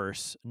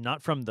source,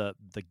 not from the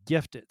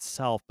gift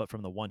itself, but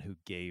from the one who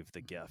gave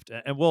the gift.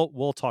 And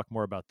we'll talk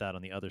more about that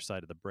on the other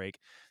side of the break.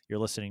 You're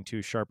listening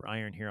to Sharper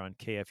Iron here on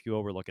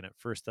KFUO. We're looking at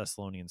 1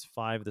 Thessalonians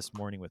 5 this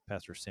morning with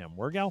Pastor Sam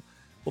Wergau.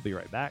 We'll be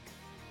right back.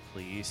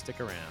 Please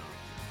stick around.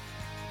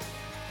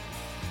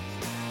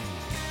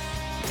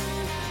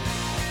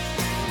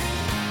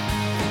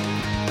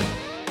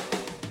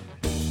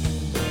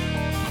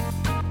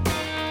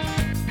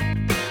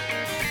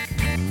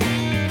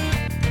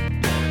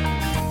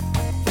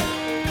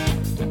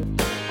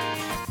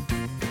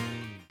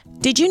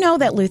 Did you know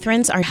that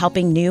Lutherans are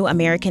helping new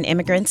American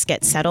immigrants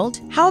get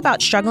settled? How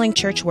about struggling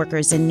church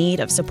workers in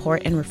need of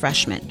support and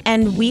refreshment?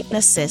 And we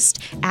assist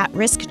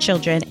at-risk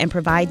children and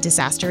provide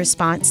disaster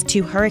response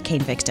to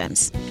hurricane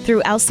victims.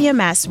 Through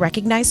LCMS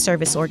recognized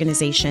service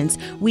organizations,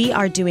 we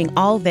are doing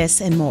all this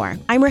and more.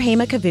 I'm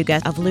Rahema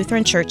Kavuga of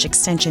Lutheran Church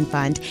Extension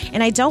Fund,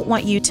 and I don't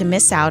want you to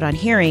miss out on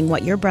hearing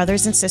what your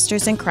brothers and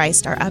sisters in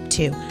Christ are up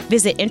to.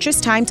 Visit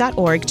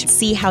interesttime.org to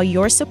see how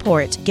your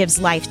support gives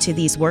life to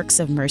these works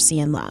of mercy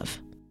and love.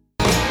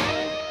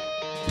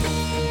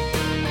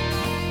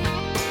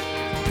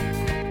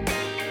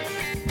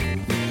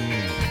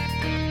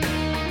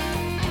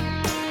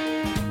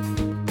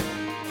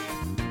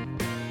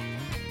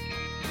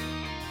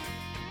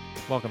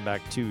 Welcome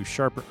back to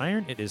Sharper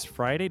Iron. It is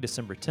Friday,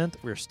 December 10th.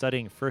 We're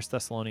studying 1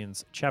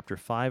 Thessalonians chapter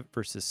 5,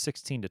 verses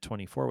 16 to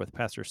 24 with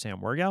Pastor Sam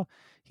Wergau.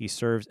 He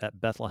serves at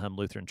Bethlehem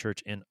Lutheran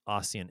Church in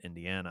Ossian,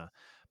 Indiana.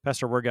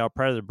 Pastor Wergau,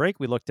 prior to the break,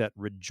 we looked at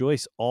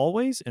rejoice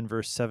always in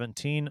verse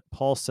 17.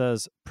 Paul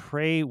says,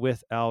 pray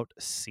without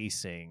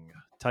ceasing.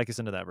 Take us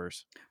into that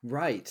verse.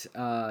 Right.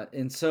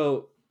 And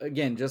so,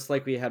 again, just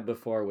like we had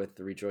before with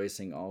the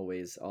rejoicing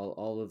always,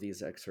 all of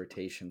these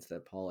exhortations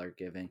that Paul are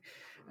giving,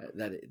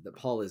 that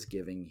Paul is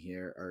giving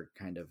here, are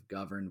kind of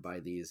governed by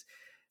these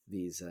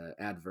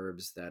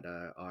adverbs that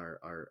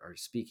are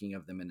speaking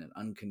of them in an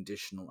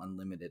unconditional,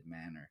 unlimited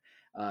manner.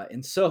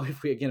 And so,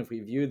 if we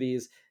view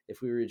these,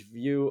 if we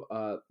review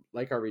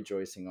like our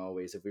rejoicing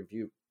always,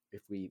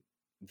 if we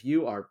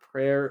view our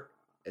prayer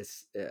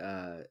as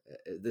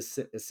this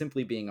as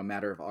simply being a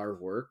matter of our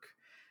work,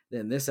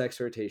 then this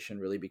exhortation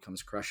really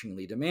becomes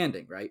crushingly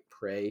demanding, right?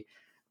 Pray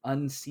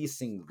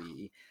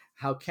unceasingly.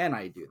 How can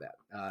I do that?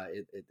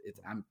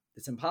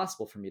 It's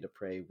impossible for me to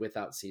pray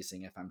without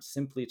ceasing if I'm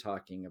simply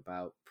talking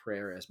about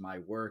prayer as my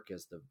work,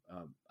 as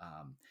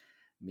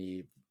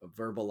me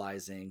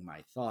verbalizing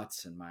my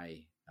thoughts and my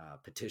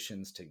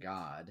petitions to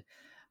God.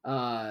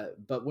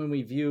 But when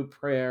we view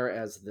prayer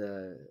as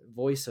the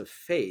voice of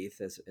faith,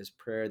 as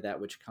prayer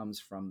that which comes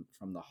from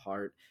the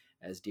heart,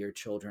 as dear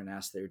children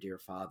ask their dear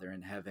Father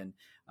in heaven,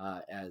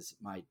 as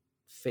my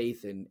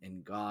faith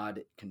in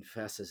God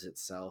confesses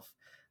itself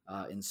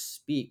and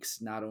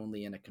speaks not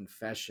only in a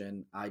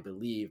confession, I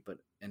believe, but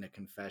in a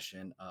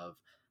confession of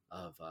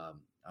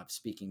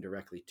speaking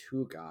directly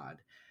to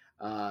God,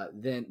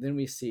 then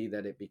we see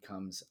that it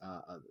becomes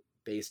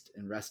based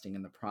and resting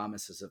in the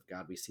promises of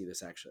God. We see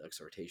this actual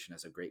exhortation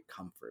as a great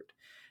comfort,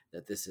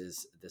 that this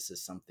is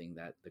something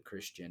that the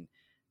Christian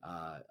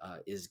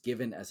is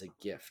given as a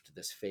gift,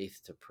 this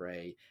faith to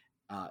pray,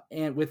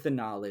 and with the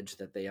knowledge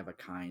that they have a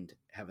kind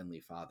Heavenly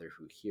Father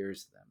who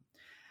hears them.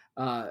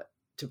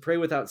 To pray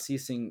without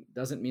ceasing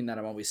doesn't mean that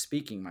I'm always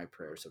speaking my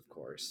prayers, of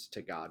course,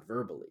 to God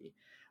verbally.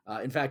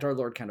 In fact, our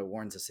Lord kind of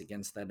warns us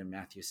against that in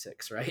Matthew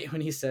 6, right?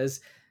 When he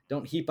says,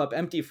 don't heap up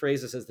empty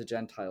phrases as the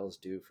Gentiles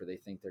do, for they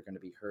think they're going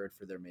to be heard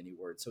for their many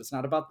words. So it's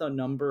not about the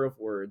number of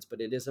words, but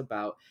it is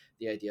about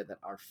the idea that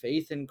our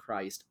faith in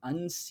Christ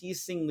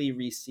unceasingly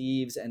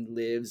receives and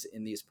lives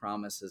in these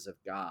promises of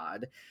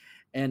God,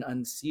 and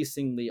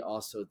unceasingly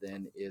also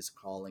then is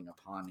calling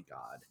upon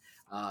God.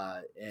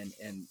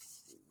 And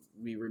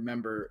we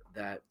remember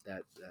that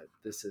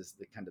this is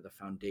the kind of the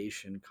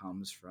foundation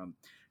comes from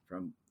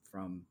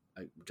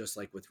just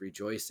like with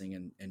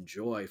rejoicing and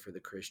joy for the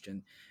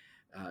Christian.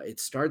 It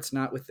starts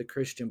not with the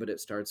Christian, but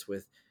it starts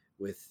with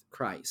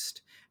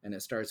Christ, and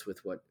it starts with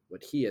what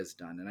he has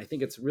done. And I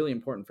think it's really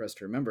important for us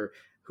to remember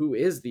who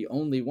is the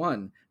only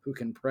one who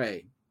can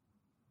pray,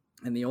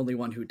 and the only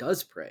one who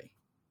does pray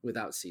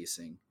without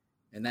ceasing,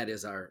 and that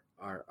is our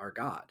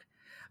God.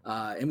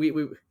 And we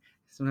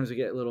sometimes we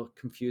get a little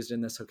confused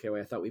in this. Okay,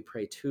 well, I thought we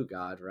pray to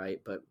God, right?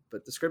 But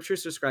the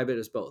scriptures describe it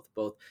as both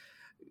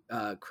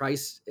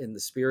Christ and the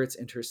Spirit's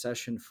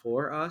intercession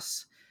for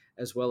us,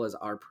 as well as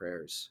our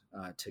prayers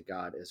to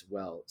God as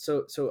well.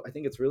 So I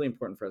think it's really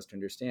important for us to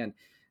understand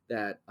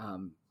that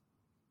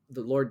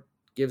the Lord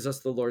gives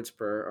us the Lord's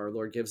Prayer. Our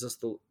Lord gives us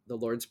the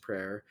Lord's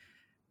Prayer,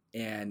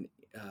 and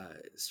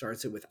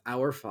starts it with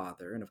our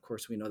Father. And of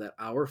course, we know that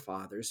our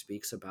Father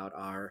speaks about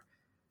our.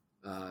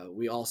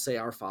 We all say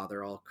our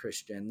Father, all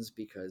Christians,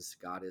 because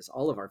God is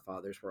all of our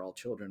fathers. We're all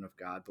children of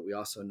God. But we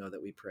also know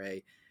that we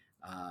pray.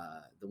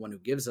 The one who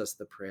gives us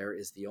the prayer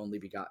is the only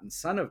begotten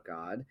Son of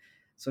God.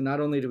 So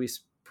not only do we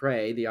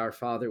pray the Our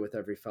Father with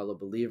every fellow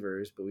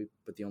believers,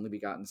 but the only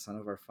begotten Son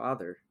of our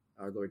Father,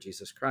 our Lord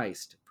Jesus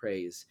Christ,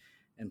 prays.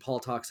 And Paul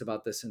talks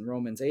about this in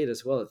Romans 8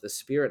 as well, that the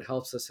Spirit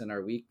helps us in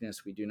our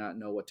weakness. We do not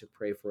know what to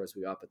pray for as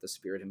we ought, but the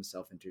Spirit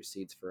himself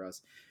intercedes for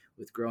us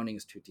with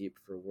groanings too deep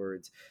for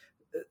words.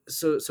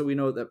 So we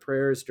know that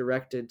prayer is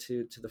directed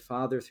to the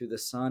Father through the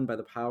Son by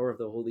the power of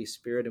the Holy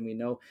Spirit, and we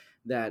know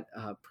that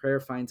prayer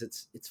finds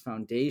its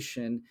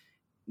foundation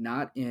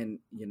not in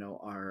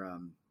our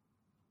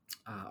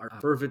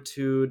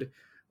fervitude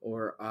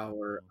or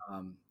our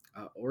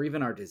or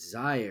even our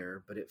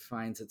desire, but it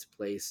finds its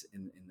place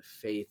in the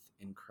faith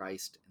in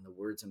Christ and the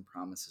words and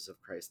promises of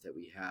Christ that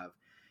we have,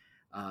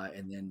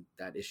 and then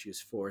that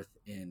issues forth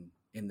in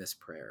this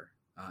prayer.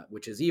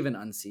 Which is even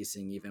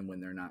unceasing, even when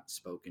they're not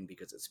spoken,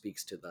 because it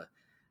speaks to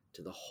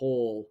the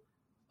whole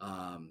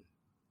of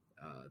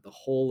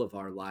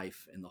our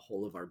life and the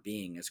whole of our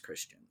being as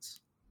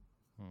Christians.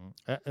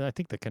 And I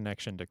think the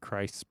connection to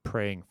Christ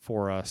praying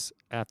for us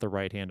at the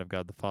right hand of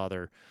God the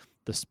Father,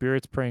 the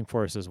Spirit's praying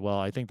for us as well.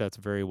 I think that's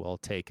very well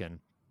taken.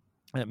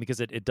 Because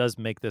it does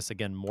make this,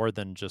 again, more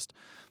than just,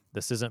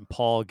 this isn't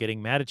Paul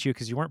getting mad at you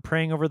because you weren't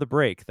praying over the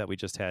break that we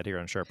just had here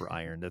on Sharper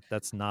Iron.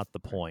 That's not the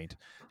point.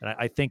 And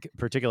I think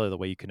particularly the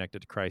way you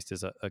connected to Christ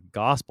is a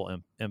gospel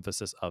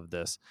emphasis of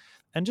this.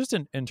 And just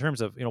in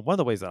terms of, one of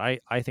the ways that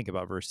I think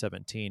about verse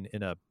 17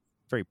 in a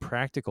very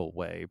practical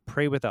way,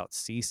 pray without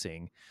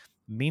ceasing,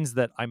 means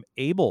that I'm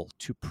able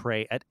to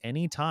pray at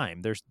any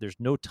time. There's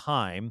no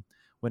time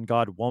when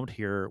God won't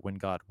hear, when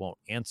God won't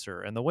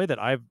answer. And the way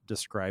that I've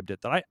described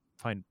it, that I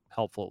find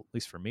helpful, at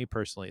least for me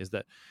personally, is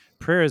that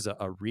prayer is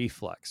a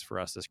reflex for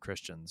us as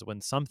Christians. When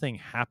something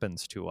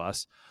happens to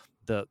us,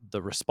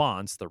 the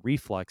response, the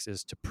reflex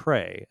is to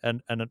pray.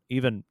 And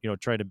even,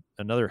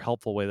 another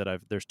helpful way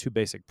that there's two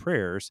basic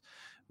prayers.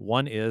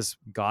 One is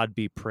God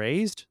be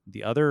praised.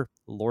 The other,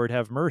 Lord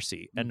have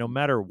mercy. And no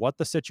matter what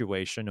the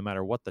situation, no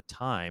matter what the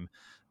time,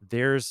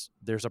 there's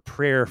a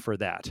prayer for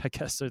that. I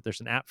guess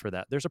there's an app for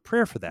that. There's a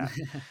prayer for that.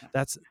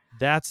 That's,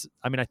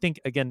 I think,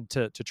 again,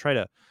 to try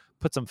to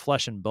put some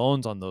flesh and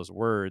bones on those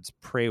words,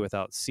 pray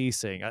without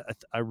ceasing.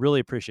 I really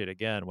appreciate,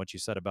 again, what you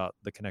said about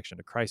the connection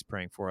to Christ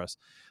praying for us.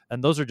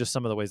 And those are just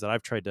some of the ways that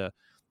I've tried to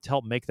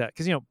help make that,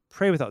 because,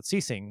 pray without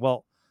ceasing.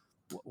 Well,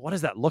 what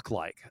does that look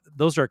like?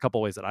 Those are a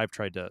couple of ways that I've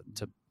tried to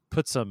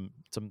put some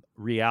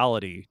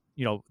reality.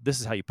 This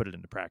is how you put it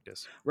into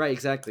practice. Right,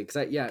 exactly.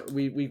 Because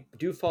we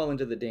do fall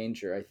into the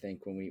danger, I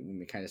think, when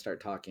we kind of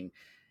start talking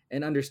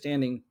and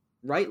understanding,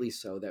 rightly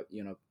so, that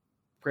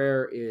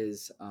prayer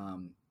is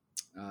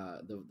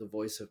the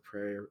voice of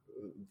prayer,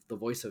 the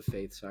voice of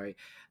faith. Sorry,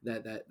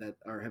 that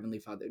our Heavenly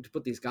Father, to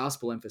put these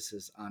gospel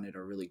emphasis on it,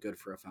 are really good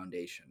for a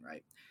foundation,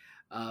 right?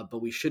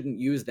 But we shouldn't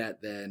use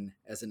that then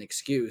as an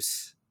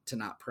excuse to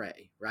not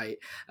pray, right?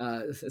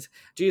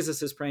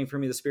 Jesus is praying for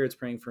me, the Spirit's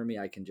praying for me.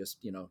 I can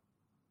just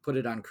put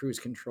it on cruise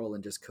control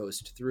and just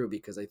coast through,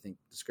 because I think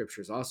the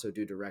scriptures also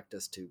do direct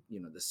us to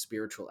the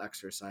spiritual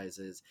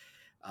exercises.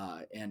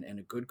 And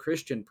a good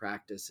Christian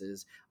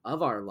practices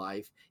of our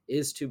life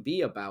is to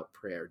be about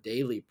prayer,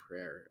 daily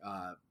prayer,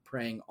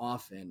 praying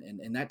often.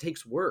 And that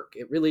takes work.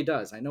 It really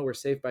does. I know we're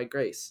saved by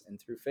grace and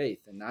through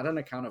faith, and not on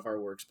account of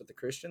our works, but the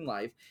Christian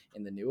life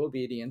in the new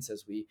obedience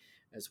as we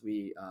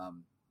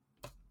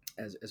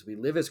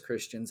live as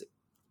Christians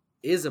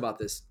is about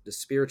this the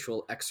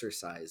spiritual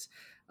exercise.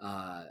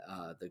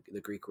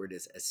 The Greek word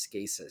is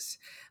ascesis,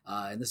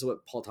 and this is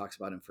what Paul talks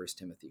about in 1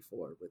 Timothy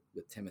 4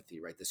 with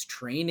Timothy, right? This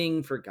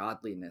training for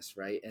godliness,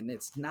 right? And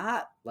it's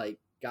not like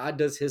God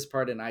does his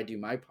part and I do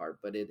my part,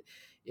 but it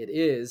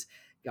is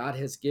God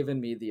has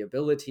given me the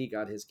ability,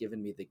 God has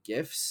given me the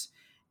gifts,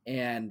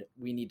 and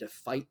we need to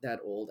fight that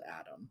old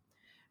Adam.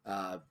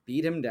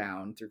 Beat him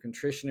down through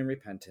contrition and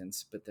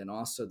repentance, but then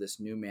also this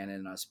new man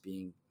in us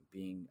being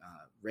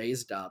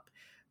raised up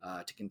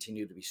to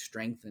continue to be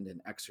strengthened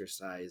and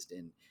exercised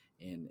in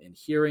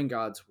hearing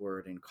God's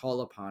word and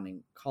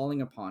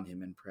calling upon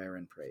him in prayer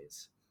and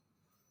praise.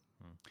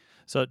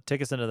 So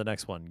take us into the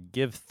next one.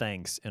 Give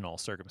thanks in all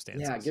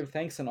circumstances. Yeah, give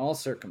thanks in all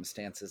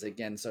circumstances.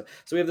 Again, so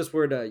we have this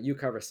word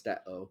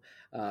eucharisteo,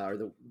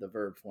 or the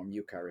verb form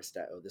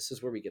eucharisteo. This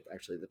is where we get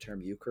actually the term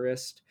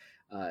Eucharist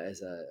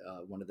as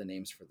one of the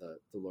names for the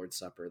Lord's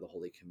Supper, the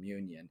Holy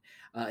Communion.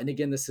 And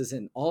again, this is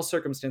in all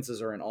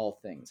circumstances or in all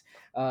things.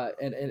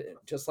 And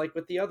just like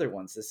with the other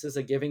ones, this is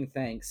a giving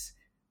thanks.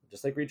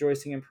 Just like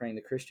rejoicing and praying,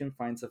 the Christian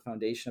finds the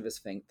foundation of his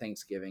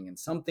thanksgiving in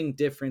something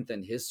different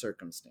than his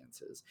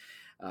circumstances,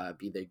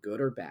 be they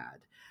good or bad,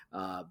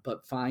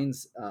 but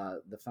finds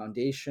the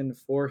foundation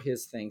for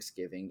his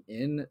thanksgiving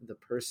in the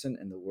person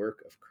and the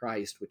work of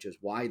Christ, which is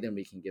why then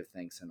we can give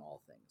thanks in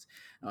all things.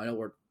 Now, I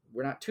know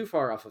we're not too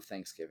far off of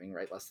Thanksgiving,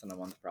 right? Less than a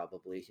month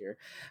probably here,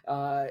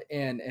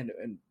 and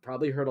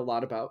probably heard a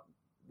lot about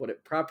what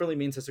it properly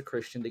means as a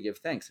Christian to give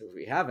thanks. If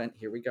we haven't,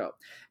 here we go.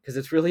 Because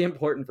it's really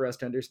important for us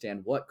to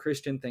understand what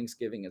Christian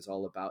Thanksgiving is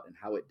all about and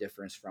how it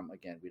differs from,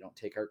 again, we don't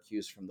take our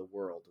cues from the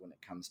world when it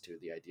comes to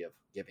the idea of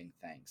giving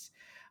thanks.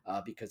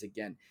 Because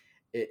again,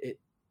 it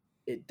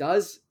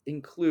does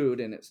include,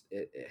 and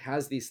it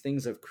has these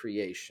things of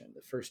creation,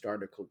 the first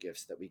article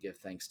gifts that we give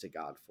thanks to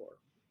God for.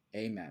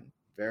 Amen.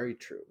 Very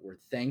true. We're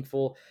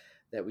thankful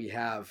that we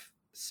have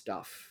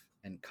stuff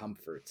and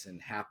comforts and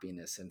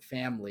happiness and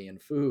family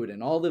and food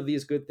and all of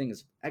these good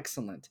things.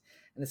 Excellent.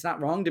 And it's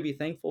not wrong to be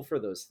thankful for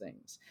those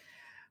things.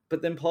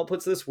 But then Paul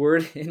puts this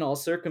word in all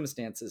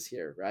circumstances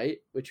here, right?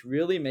 Which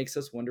really makes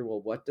us wonder, well,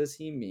 what does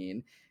he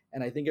mean?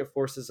 And I think it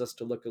forces us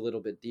to look a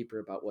little bit deeper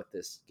about what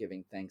this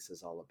giving thanks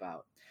is all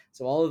about.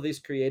 So all of these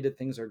created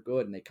things are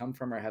good and they come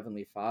from our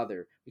Heavenly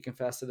Father. We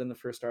confess it in the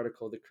first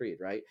article of the Creed,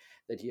 right?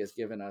 That he has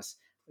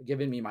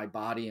given me my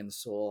body and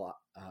soul,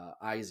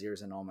 eyes,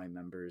 ears, and all my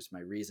members,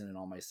 my reason and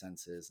all my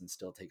senses, and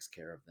still takes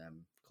care of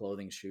them.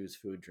 Clothing, shoes,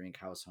 food, drink,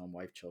 house, home,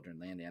 wife, children,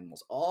 land,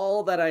 animals,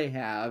 all that I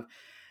have.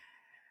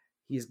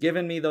 He's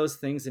given me those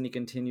things and he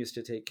continues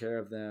to take care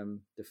of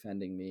them,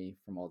 defending me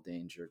from all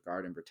danger,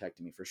 guard and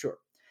protecting me for sure.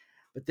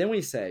 But then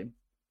we say,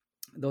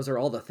 those are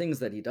all the things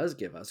that he does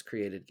give us,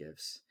 created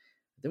gifts.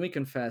 Then we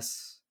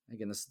confess,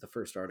 again, this is the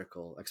first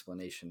article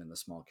explanation in the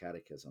Small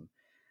Catechism,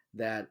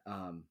 that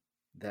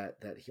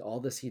all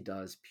this he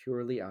does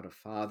purely out of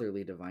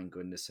fatherly divine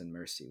goodness and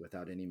mercy,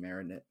 without any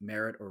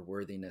merit or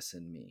worthiness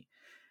in me.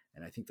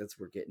 And I think that's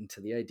we're getting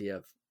to the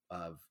idea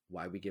of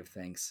why we give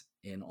thanks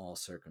in all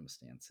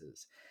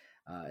circumstances.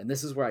 And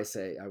this is where I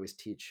always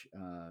teach,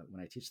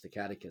 when I teach the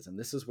catechism,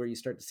 this is where you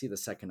start to see the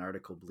second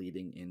article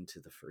bleeding into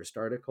the first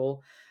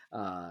article.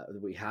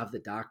 We have the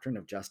doctrine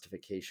of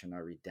justification,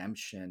 our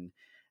redemption,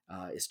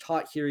 is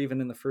taught here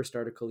even in the first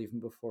article, even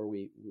before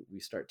we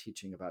start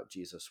teaching about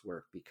Jesus'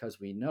 work, because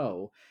we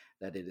know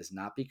that it is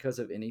not because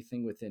of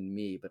anything within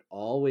me, but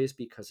always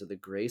because of the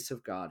grace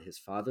of God, his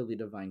fatherly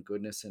divine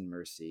goodness and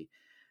mercy,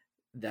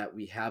 that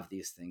we have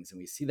these things. And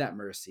we see that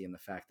mercy in the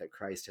fact that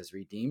Christ has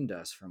redeemed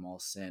us from all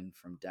sin,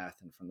 from death,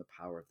 and from the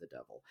power of the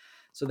devil.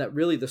 So that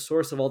really the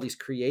source of all these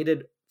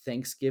created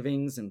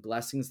thanksgivings and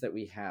blessings that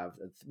we have,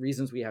 the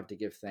reasons we have to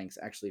give thanks,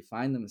 actually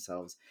find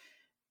themselves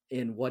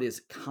in what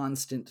is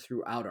constant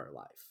throughout our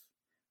life.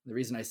 The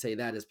reason I say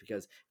that is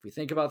because if we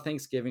think about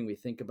Thanksgiving, we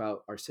think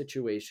about our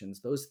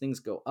situations, those things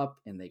go up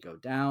and they go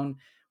down.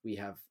 We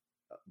have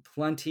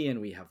plenty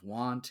and we have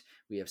want,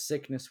 we have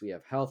sickness, we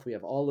have health, we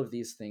have all of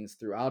these things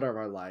throughout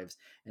our lives.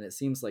 And it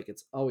seems like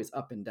it's always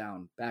up and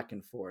down, back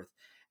and forth.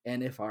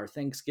 And if our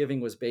Thanksgiving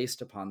was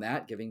based upon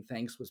that, giving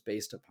thanks was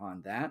based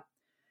upon that,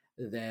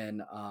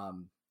 then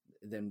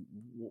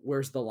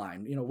where's the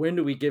line? When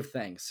do we give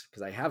thanks?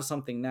 Because I have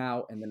something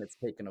now and then it's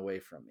taken away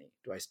from me.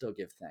 Do I still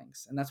give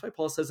thanks? And that's why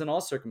Paul says in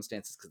all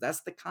circumstances, because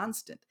that's the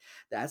constant.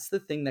 That's the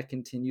thing that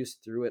continues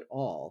through it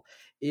all,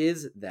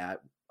 is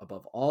that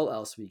above all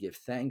else, we give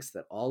thanks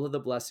that all of the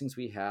blessings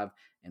we have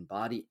in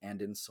body and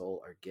in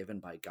soul are given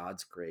by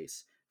God's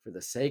grace for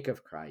the sake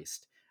of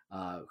Christ,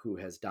 who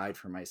has died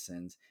for my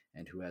sins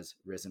and who has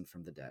risen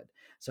from the dead.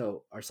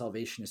 So our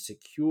salvation is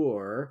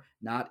secure,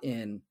 not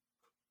in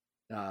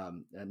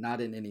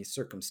any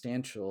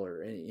circumstantial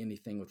or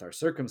anything with our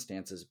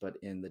circumstances, but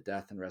in the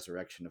death and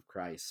resurrection of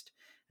Christ.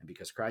 And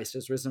because Christ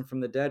has risen from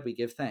the dead, we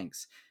give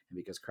thanks. And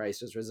because Christ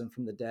has risen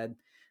from the dead,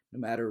 no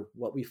matter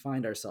what we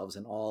find ourselves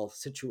in, all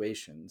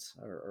situations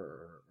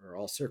or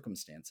all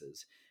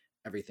circumstances,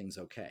 everything's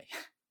okay.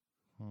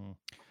 Hmm.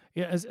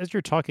 Yeah, as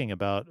you're talking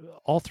about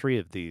all three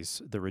of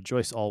these, the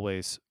rejoice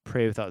always,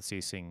 pray without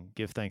ceasing,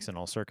 give thanks in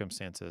all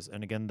circumstances,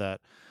 and again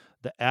that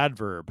the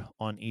adverb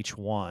on each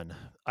one,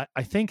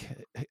 I think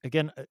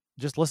again,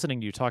 just listening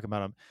to you talk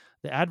about them,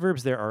 the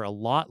adverbs there are a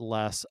lot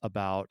less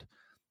about,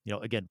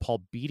 again,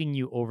 Paul beating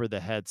you over the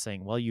head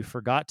saying, well, you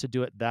forgot to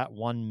do it that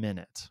 1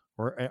 minute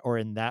or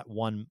in that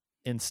one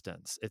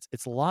instance.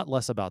 It's a lot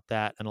less about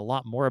that and a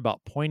lot more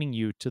about pointing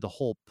you to the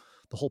whole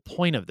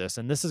point of this.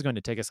 And this is going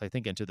to take us, I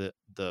think, into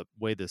the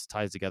way this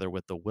ties together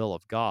with the will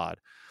of God.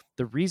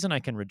 The reason I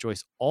can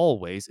rejoice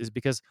always is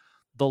because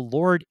the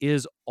Lord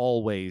is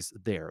always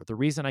there. The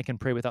reason I can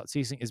pray without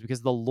ceasing is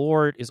because the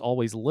Lord is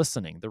always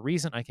listening. The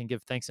reason I can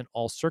give thanks in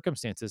all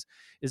circumstances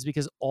is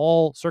because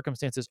all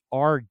circumstances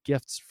are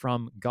gifts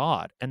from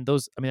God. And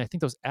I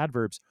think those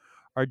adverbs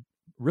are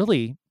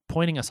really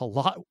pointing us a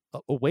lot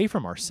away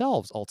from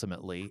ourselves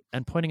ultimately,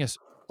 and pointing us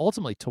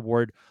ultimately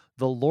toward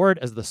the Lord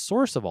as the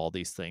source of all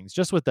these things.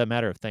 Just with the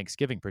matter of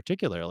Thanksgiving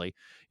particularly,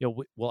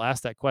 we'll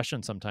ask that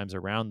question sometimes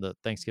around the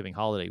Thanksgiving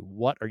holiday: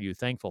 what are you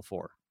thankful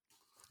for?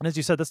 And as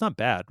you said, that's not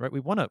bad, right? We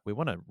want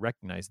to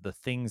recognize the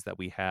things that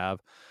we have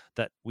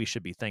that we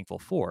should be thankful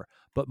for.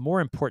 But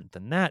more important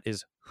than that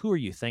is, who are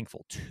you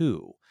thankful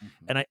to?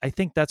 Mm-hmm. And I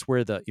think that's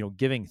where the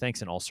giving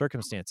thanks in all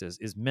circumstances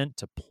is meant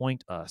to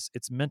point us.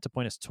 It's meant to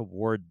point us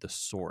toward the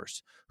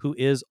source, who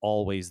is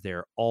always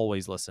there,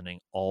 always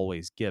listening,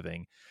 always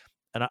giving.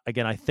 And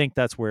again, I think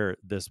that's where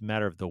this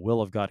matter of the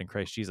will of God in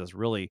Christ Jesus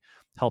really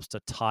helps to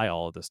tie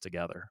all of this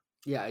together.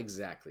 Yeah,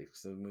 exactly.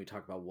 So when we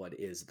talk about what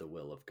is the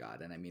will of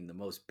God, and I mean the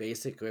most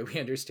basic way we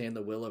understand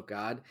the will of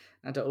God,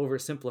 not to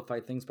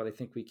oversimplify things, but I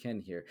think we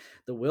can here.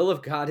 The will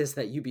of God is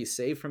that you be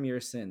saved from your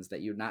sins,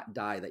 that you not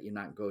die, that you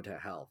not go to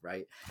hell,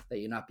 right? That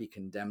you not be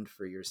condemned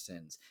for your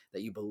sins,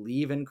 that you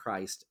believe in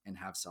Christ and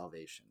have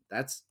salvation.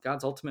 That's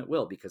God's ultimate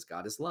will, because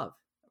God is love,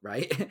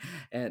 right?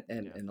 And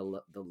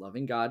the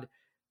loving God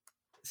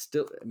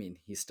still, I mean,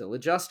 he's still a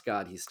just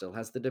God. He still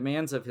has the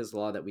demands of his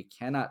law that we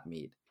cannot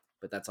meet.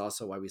 But that's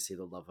also why we see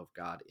the love of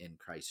God in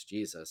Christ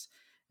Jesus.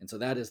 And so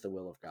that is the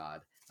will of God,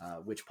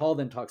 which Paul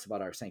then talks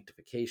about our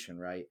sanctification,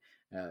 right?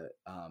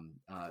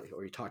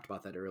 Or he talked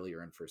about that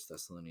earlier in 1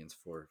 Thessalonians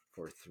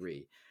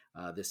 4:3.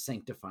 This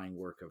sanctifying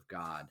work of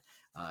God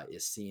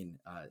is seen,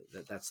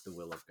 that's the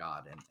will of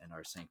God and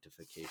our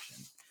sanctification.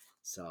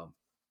 So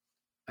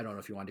I don't know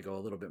if you want to go a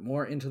little bit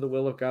more into the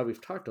will of God. We've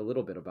talked a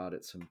little bit about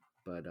it,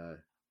 but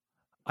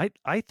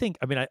I think,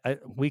 I mean,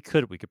 we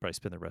could probably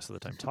spend the rest of the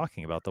time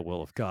talking about the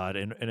will of God,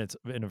 and it's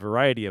in a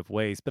variety of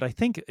ways. But I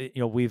think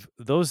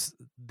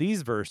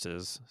these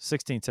verses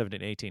 16,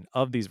 17, 18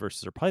 of these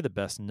verses are probably the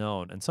best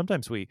known, and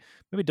sometimes we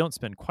maybe don't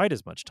spend quite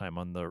as much time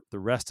on the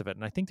rest of it.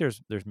 And I think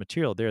there's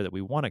material there that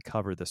we want to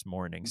cover this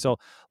morning. So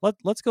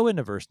let's go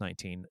into verse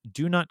 19.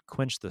 Do not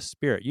quench the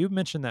spirit. You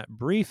mentioned that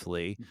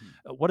briefly.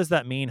 What does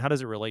that mean? How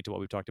does it relate to what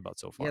we've talked about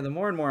so far? Yeah, the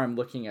more and more I'm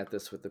looking at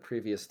this with the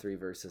previous three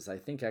verses, I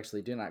think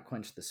actually do not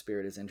quench the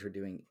spirit is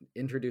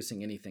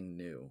introducing anything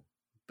new.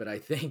 But I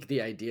think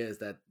the idea is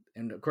that,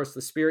 and of course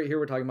the spirit here,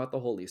 we're talking about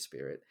the Holy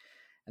Spirit.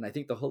 And I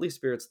think the Holy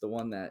Spirit's the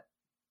one that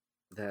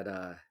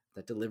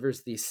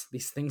delivers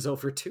these things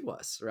over to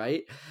us,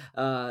 right?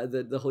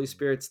 The Holy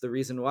Spirit's the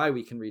reason why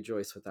we can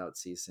rejoice without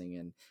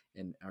ceasing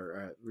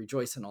or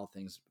rejoice in all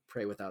things,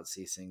 pray without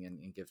ceasing,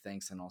 and give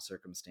thanks in all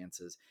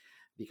circumstances,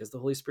 because the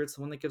Holy Spirit's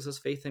the one that gives us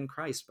faith in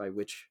Christ, by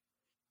which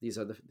these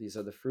are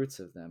the fruits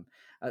of them.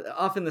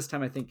 Often this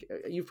time, I think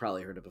you've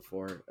probably heard it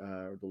before,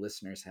 or the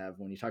listeners have,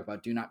 when you talk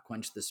about do not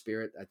quench the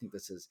spirit. I think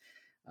this is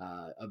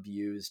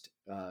abused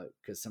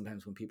because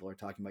sometimes when people are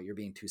talking about you're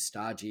being too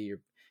stodgy,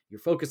 you're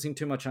focusing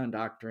too much on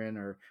doctrine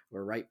or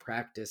right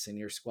practice, and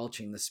you're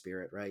squelching the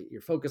spirit, right? You're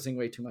focusing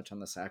way too much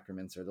on the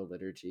sacraments or the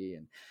liturgy,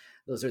 and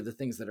those are the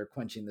things that are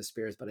quenching the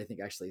spirits. But I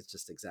think actually it's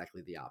just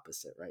exactly the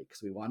opposite, right?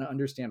 Because we want to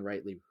understand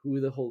rightly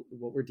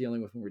what we're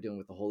dealing with when we're dealing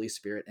with the Holy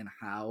Spirit, and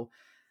how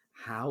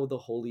the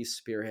Holy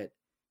Spirit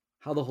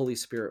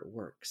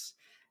works.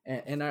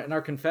 And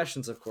our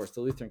confessions, of course,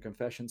 the Lutheran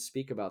confessions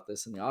speak about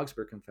this in the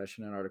Augsburg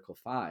Confession in Article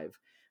 5,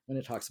 when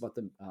it talks about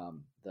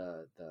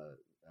the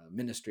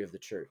ministry of the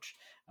church,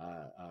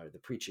 the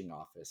preaching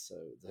office, so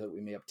that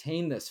we may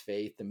obtain this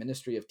faith. The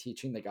ministry of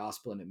teaching the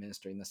gospel and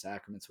administering the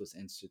sacraments was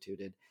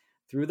instituted.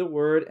 Through the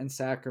word and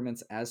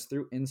sacraments, as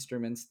through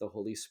instruments, the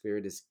Holy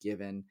Spirit is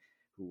given,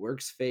 who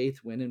works faith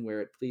when and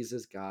where it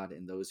pleases God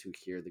in those who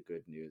hear the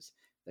good news,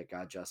 that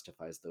God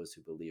justifies those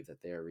who believe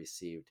that they are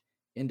received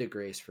into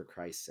grace for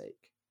Christ's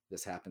sake.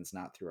 This happens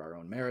not through our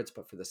own merits,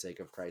 but for the sake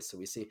of Christ. So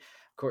we see,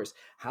 of course,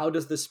 how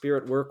does the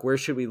Spirit work? Where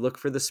should we look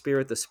for the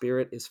Spirit? The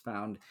Spirit is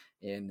found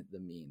in the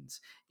means,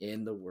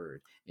 in the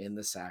Word, in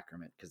the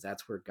sacrament, because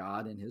that's where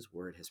God in His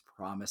Word has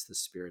promised the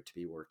Spirit to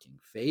be working.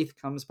 Faith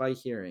comes by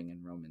hearing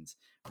in Romans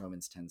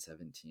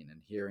 10:17,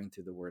 and hearing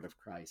through the Word of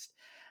Christ.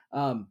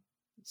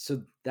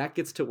 So that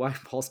gets to why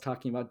Paul's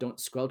talking about don't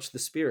squelch the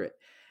Spirit.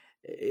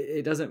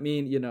 It doesn't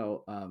mean,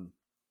 don't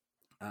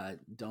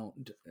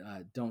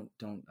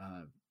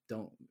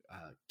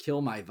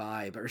kill my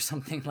vibe or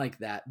something like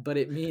that, but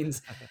it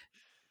means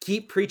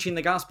keep preaching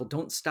the gospel.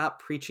 Don't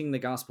stop preaching the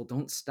gospel.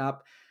 Don't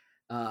stop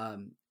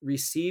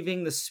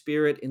receiving the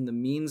Spirit in the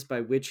means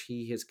by which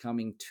he is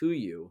coming to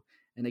you.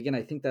 And again,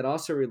 I think that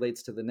also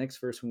relates to the next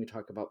verse when we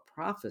talk about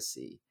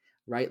prophecy,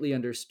 rightly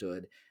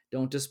understood.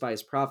 Don't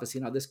despise prophecy.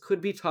 Now, this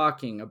could be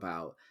talking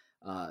about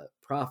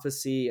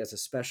prophecy as a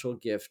special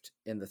gift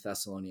in the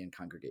Thessalonian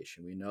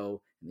congregation. We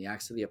know in the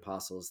Acts of the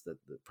Apostles that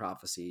the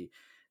prophecy,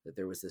 that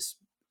there was this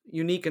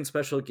unique and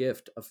special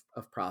gift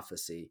of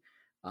prophecy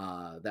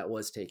that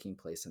was taking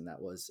place, and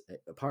that was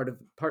a part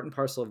and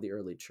parcel of the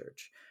early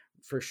church,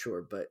 for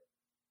sure. But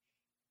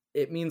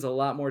it means a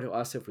lot more to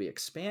us if we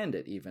expand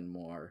it even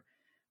more,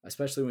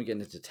 especially when we get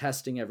into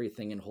testing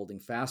everything and holding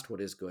fast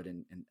what is good,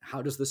 and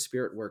how does the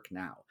Spirit work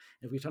now?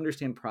 If we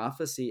understand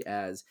prophecy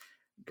as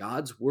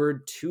God's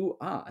word to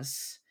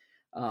us,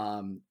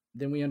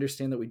 then we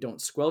understand that we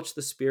don't squelch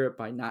the Spirit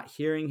by not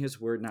hearing his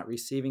word, not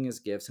receiving his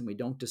gifts, and we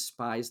don't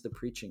despise the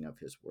preaching of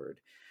his word.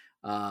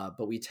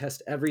 But we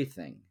test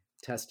everything,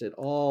 test it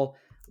all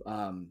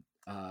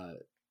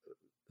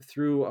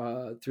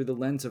through the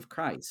lens of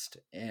Christ.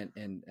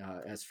 And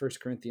as 1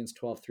 Corinthians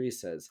 12:3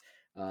 says,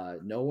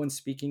 no one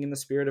speaking in the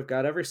Spirit of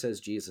God ever says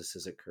Jesus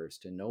is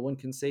accursed, and no one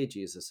can say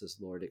Jesus is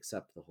Lord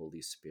except the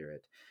Holy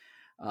Spirit.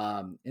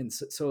 And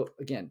so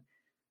again,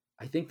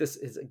 I think this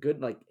is a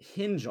good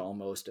hinge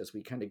almost as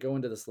we kind of go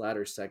into this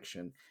latter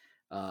section.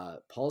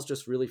 Paul's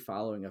just really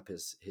following up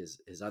his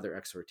other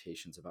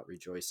exhortations about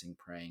rejoicing,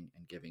 praying,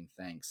 and giving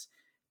thanks,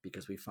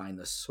 because we find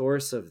the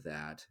source of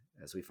that,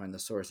 as we find the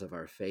source of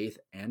our faith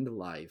and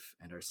life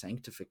and our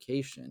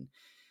sanctification,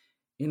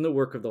 in the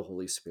work of the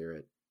Holy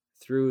Spirit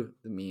through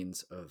the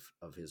means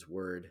of his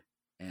word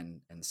and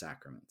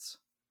sacraments.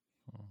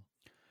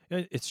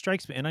 It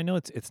strikes me, and I know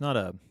it's not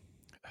a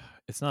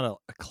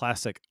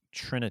classic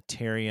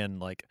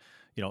Trinitarian,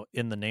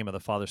 in the name of the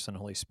Father, Son,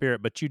 Holy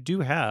Spirit, but you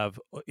do have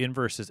in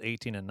verses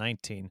 18 and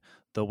 19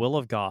 the will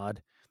of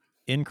God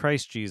in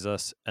Christ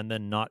Jesus, and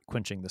then not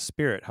quenching the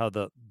Spirit, how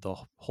the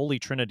Holy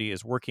Trinity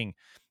is working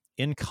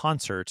in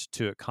concert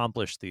to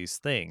accomplish these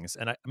things.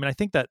 And I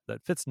think that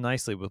fits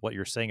nicely with what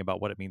you're saying about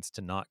what it means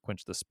to not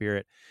quench the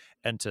Spirit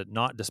and to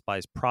not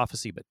despise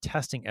prophecy, but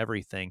testing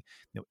everything.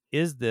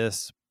 Is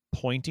this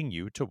pointing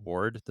you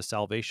toward the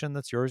salvation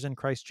that's yours in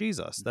Christ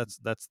Jesus? That's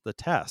the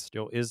test.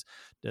 Is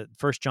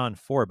 1 John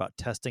 4 about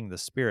testing the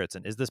spirits,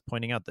 and is this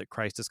pointing out that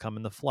Christ has come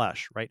in the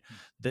flesh, right?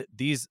 That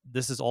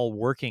this is all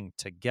working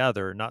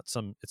together.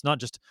 It's not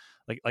just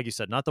like you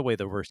said, not the way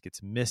the verse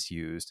gets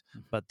misused,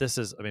 but this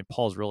is,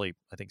 Paul's really,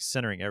 I think,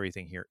 centering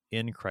everything here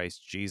in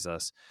Christ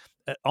Jesus.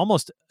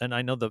 Almost, and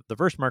I know the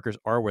verse markers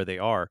are where they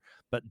are,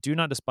 but do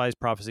not despise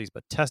prophecies,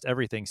 but test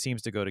everything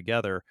seems to go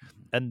together,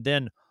 and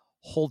then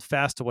hold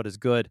fast to what is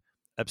good,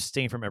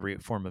 abstain from every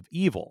form of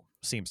evil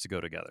seems to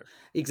go together.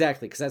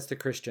 Exactly, because that's the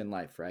Christian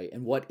life, right?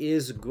 And what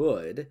is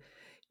good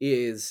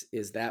is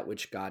that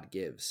which God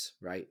gives,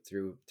 right?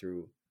 Through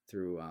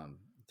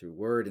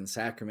word and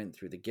sacrament,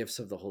 through the gifts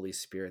of the Holy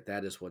Spirit.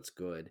 That is what's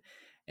good.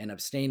 And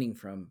abstaining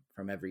from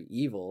every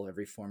evil,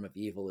 every form of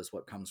evil, is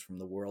what comes from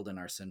the world and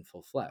our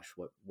sinful flesh,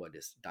 what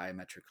is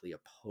diametrically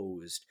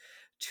opposed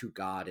to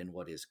God and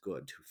what is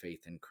good, to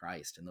faith in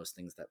Christ, and those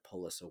things that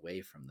pull us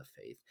away from the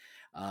faith.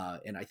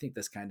 And I think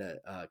this kind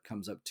of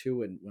comes up too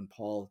when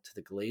Paul to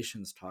the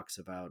Galatians talks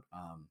about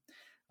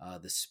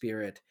the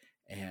Spirit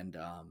and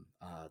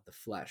the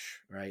flesh,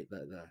 right?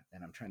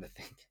 And I'm trying to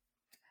think.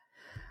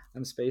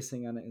 I'm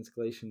spacing on it in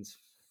Galatians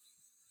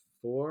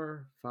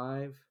 4,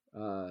 5.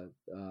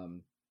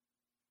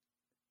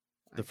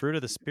 The fruit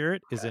of the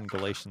Spirit is in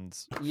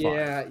Galatians 5.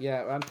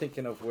 Yeah. I'm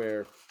thinking of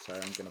where. Sorry,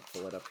 I'm going to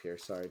pull it up here.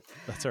 Sorry.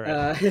 That's all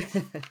right.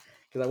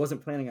 Because I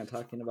wasn't planning on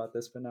talking about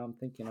this, but now I'm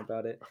thinking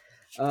about it.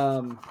 I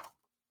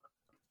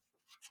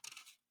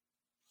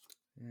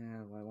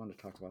want to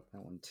talk about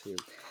that one too.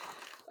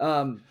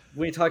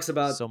 When he talks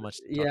about so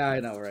much. Yeah, I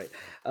know, right?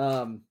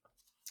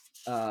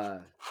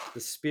 The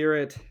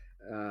Spirit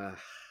to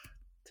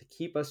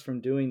keep us from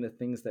doing the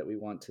things that we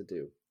want to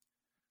do.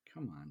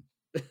 Come on.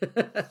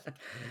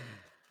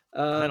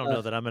 I don't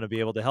know that I'm going to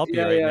be able to help you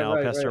now,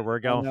 right, Pastor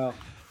Wergo. No.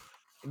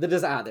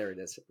 There it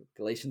is.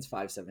 Galatians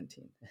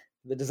 5:17.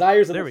 The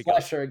desires of the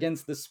flesh are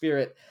against the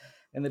Spirit,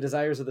 and the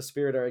desires of the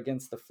Spirit are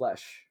against the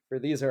flesh. For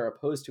these are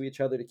opposed to each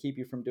other to keep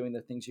you from doing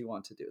the things you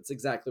want to do. It's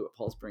exactly what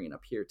Paul's bringing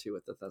up here too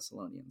with the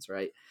Thessalonians,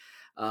 right?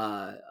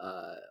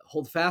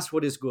 Hold fast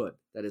what is good.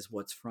 That is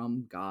what's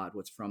from God,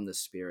 what's from the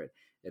Spirit.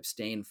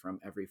 Abstain from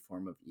every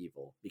form of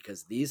evil,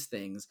 because these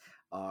things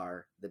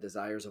are the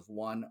desires of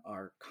one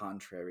are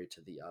contrary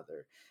to the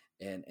other.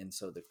 And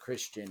so the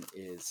Christian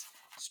is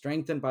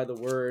strengthened by the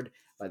word,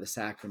 by the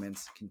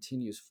sacraments,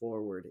 continues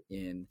forward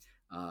in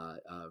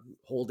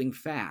holding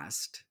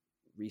fast,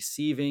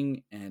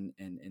 receiving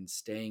and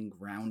staying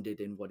grounded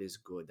in what is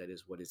good. That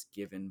is what is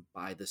given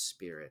by the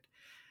Spirit,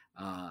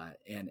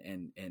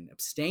 and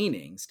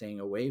abstaining, staying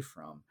away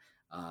from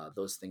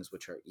those things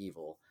which are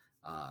evil,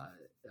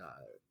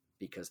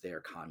 because they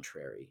are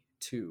contrary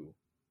to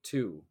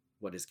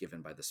what is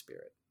given by the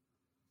Spirit.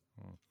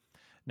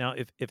 Now,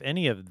 if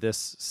any of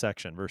this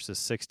section, verses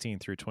 16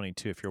 through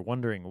 22, if you're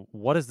wondering,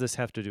 what does this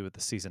have to do with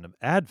the season of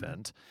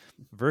Advent,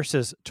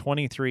 verses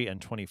 23 and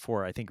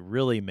 24, I think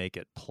really make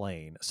it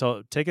plain.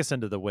 So take us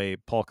into the way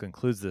Paul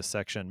concludes this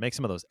section, make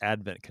some of those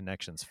Advent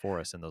connections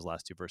for us in those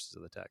last two verses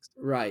of the text.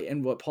 Right.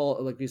 And what Paul,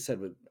 like we said,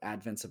 with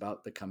Advent's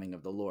about the coming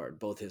of the Lord,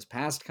 both his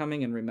past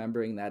coming and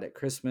remembering that at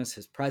Christmas,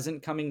 his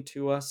present coming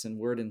to us in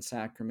word and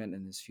sacrament,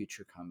 and his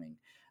future coming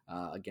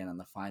again on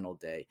the final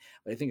day.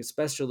 But I think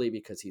especially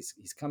because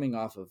he's coming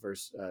off of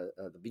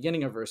the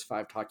beginning of verse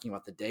 5, talking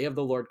about the day of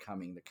the Lord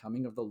coming, the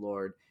coming of the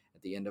Lord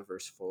at the end of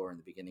verse 4 and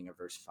the beginning of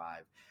verse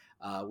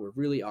 5. We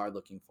really are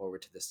looking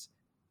forward to this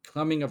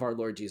coming of our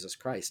Lord Jesus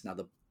Christ. Now,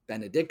 the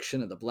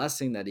benediction and the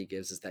blessing that he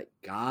gives is that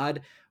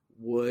God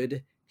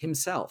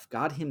himself,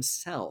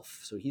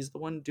 so he's the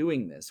one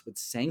doing this, would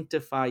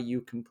sanctify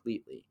you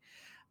completely,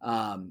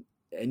 and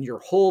your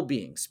whole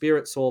being,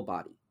 spirit, soul,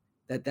 body,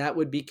 that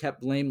would be kept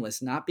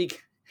blameless, not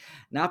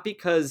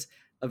because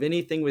of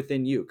anything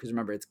within you, because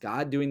remember, it's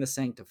God doing the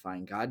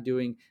sanctifying, God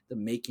doing the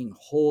making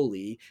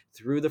holy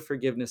through the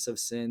forgiveness of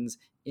sins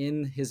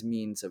in his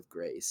means of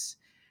grace.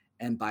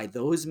 And by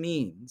those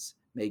means,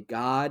 may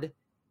God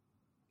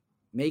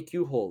make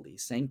you holy,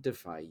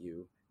 sanctify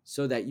you,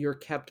 so that you're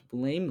kept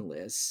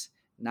blameless,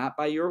 not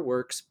by your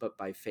works, but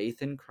by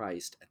faith in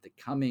Christ at the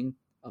coming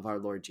of our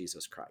Lord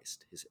Jesus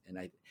Christ.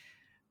 The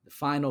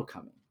final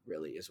coming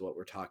really is what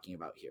we're talking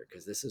about here,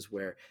 because this is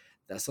where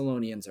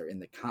Thessalonians are in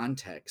the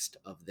context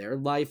of their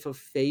life of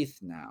faith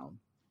now,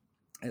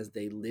 as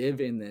they live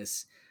in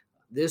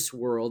this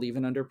world,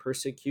 even under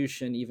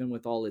persecution, even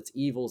with all its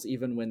evils,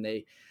 even when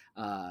they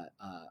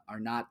are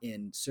not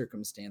in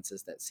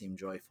circumstances that seem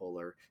joyful,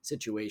 or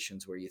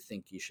situations where you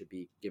think you should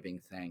be giving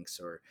thanks,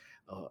 or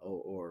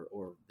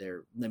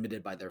they're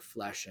limited by their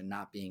flesh and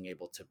not being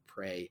able to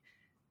pray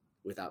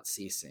without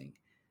ceasing.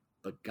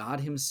 But God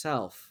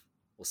himself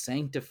will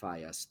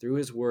sanctify us through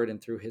his word and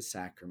through his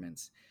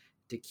sacraments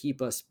to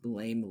keep us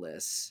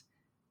blameless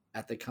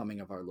at the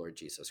coming of our Lord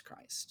Jesus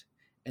Christ.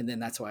 And then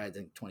that's why I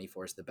think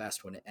 24 is the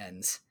best when it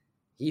ends.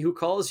 He who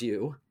calls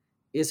you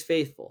is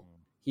faithful.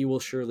 He will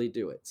surely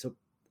do it. So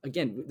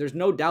again, there's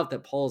no doubt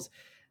that Paul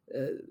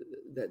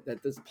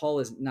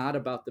is not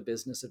about the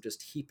business of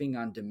just heaping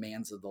on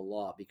demands of the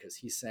law, because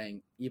he's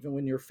saying, even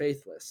when you're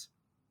faithless,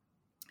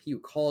 he who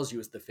calls you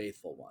is the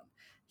faithful one.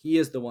 He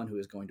is the one who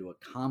is going to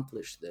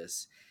accomplish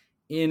this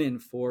in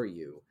and for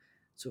you.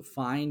 So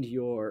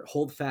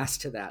hold fast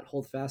to that,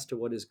 hold fast to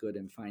what is good,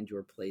 and find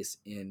your place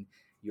in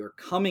your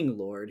coming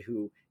Lord,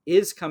 who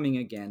is coming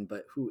again,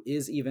 but who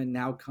is even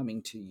now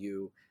coming to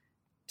you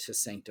to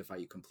sanctify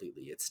you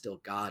completely. It's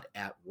still God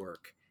at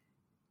work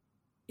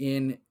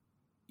in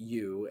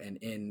you and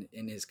in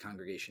his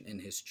congregation, in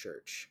his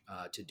church,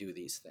 to do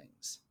these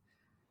things.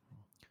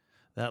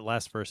 That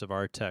last verse of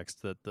our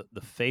text, the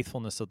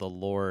faithfulness of the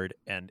Lord,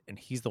 and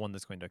he's the one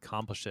that's going to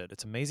accomplish it.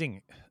 It's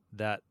amazing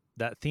that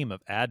theme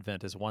of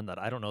Advent is one that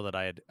I don't know that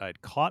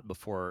I'd caught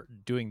before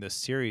doing this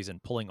series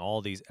and pulling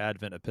all these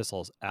Advent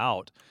epistles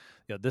out.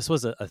 This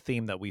was a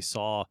theme that we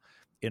saw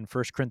in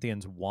 1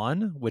 Corinthians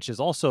 1, which is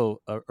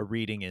also a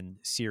reading in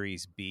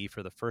Series B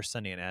for the first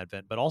Sunday in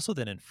Advent, but also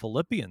then in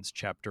Philippians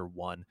chapter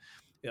 1.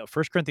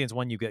 1 Corinthians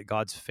 1, you get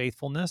God's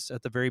faithfulness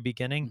at the very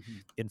beginning. Mm-hmm.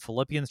 In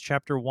Philippians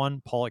chapter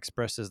 1, Paul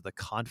expresses the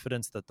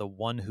confidence that the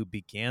one who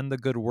began the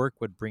good work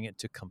would bring it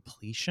to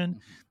completion.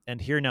 Mm-hmm.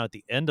 And here now at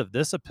the end of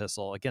this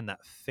epistle, again,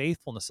 that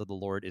faithfulness of the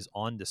Lord is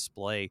on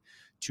display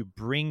to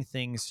bring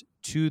things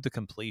to the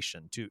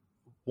completion,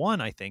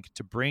 one, I think,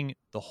 to bring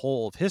the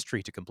whole of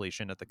history to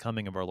completion at the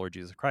coming of our Lord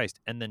Jesus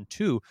Christ, and then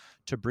two,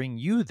 to bring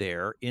you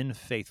there in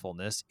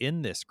faithfulness,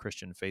 in this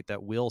Christian faith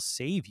that will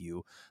save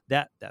you.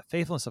 That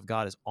faithfulness of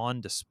God is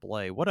on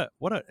display. What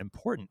an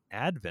important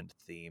Advent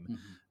theme,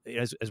 mm-hmm.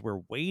 as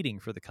we're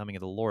waiting for the coming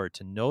of the Lord,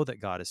 to know that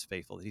God is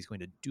faithful, that he's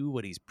going to do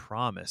what he's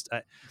promised.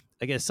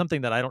 Again, it's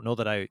something that I don't know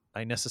that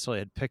I necessarily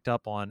had picked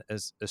up on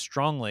as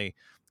strongly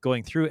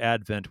going through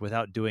Advent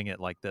without doing it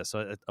like this.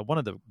 So one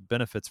of the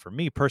benefits for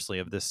me personally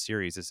of this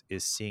series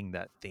is seeing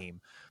that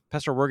theme.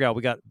 Pastor Wirgau,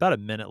 we got about a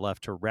minute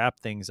left to wrap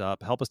things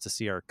up. Help us to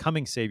see our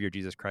coming Savior,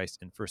 Jesus Christ,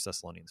 in 1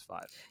 Thessalonians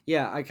 5.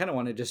 Yeah, I kind of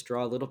want to just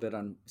draw a little bit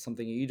on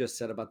something you just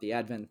said about the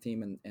Advent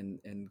theme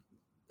and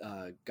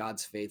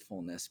God's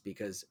faithfulness,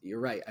 because you're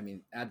right. I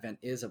mean, Advent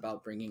is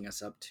about bringing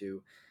us up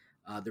to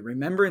the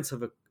remembrance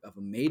of a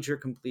major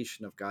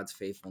completion of God's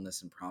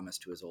faithfulness and promise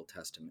to his Old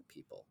Testament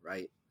people,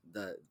 right?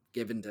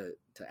 Given to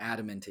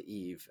Adam and to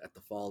Eve at the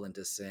fall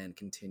into sin,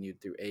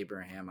 continued through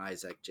Abraham,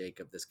 Isaac,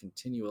 Jacob, this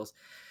continual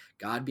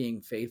God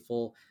being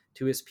faithful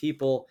to his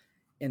people,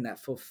 and that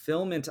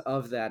fulfillment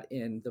of that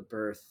in the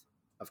birth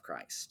of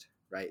Christ,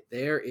 right?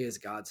 There is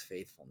God's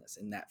faithfulness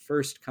in that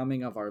first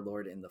coming of our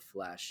Lord in the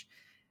flesh.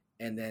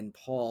 And then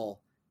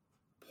Paul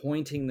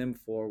pointing them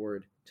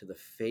forward to the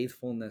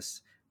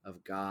faithfulness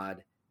of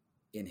God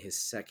in his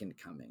second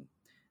coming,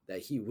 that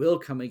he will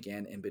come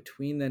again, and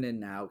between then and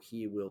now,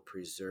 he will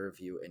preserve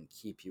you and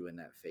keep you in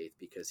that faith,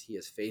 because he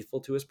is faithful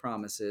to his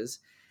promises.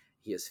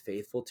 He is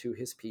faithful to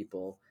his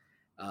people.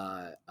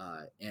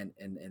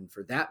 And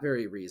for that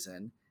very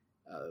reason,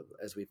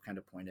 as we've kind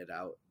of pointed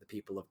out, the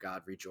people of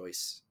God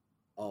rejoice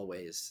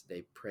always.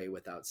 They pray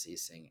without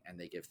ceasing, and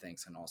they give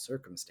thanks in all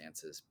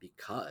circumstances,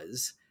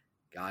 because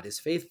God is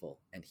faithful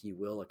and he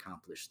will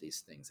accomplish these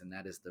things. And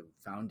that is the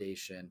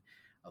foundation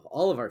of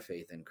all of our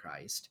faith in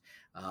Christ,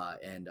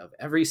 and of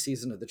every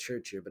season of the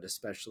church year, but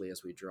especially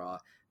as we draw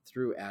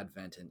through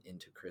Advent and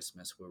into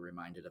Christmas, we're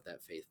reminded of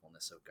that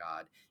faithfulness of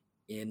God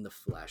in the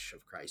flesh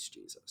of Christ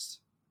Jesus.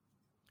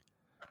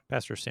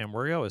 Pastor Sam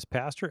Wergo is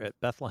pastor at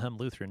Bethlehem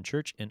Lutheran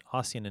Church in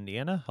Ossian,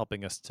 Indiana,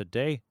 helping us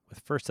today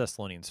with 1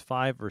 Thessalonians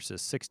 5,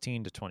 verses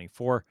 16 to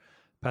 24.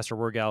 Pastor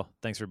Wergo,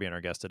 thanks for being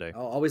our guest today.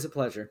 Oh, always a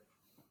pleasure.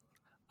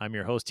 I'm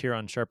your host here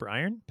on Sharper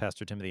Iron,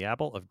 Pastor Timothy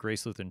Apple of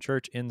Grace Lutheran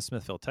Church in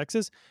Smithville,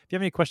 Texas. If you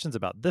have any questions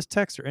about this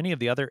text or any of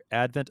the other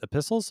Advent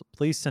epistles,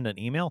 please send an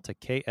email to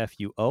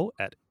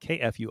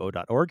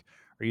kfuo@kfuo.org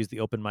or use the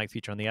open mic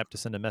feature on the app to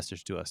send a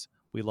message to us.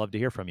 We love to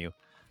hear from you.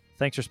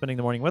 Thanks for spending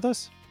the morning with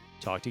us.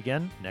 Talk to you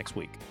again next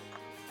week.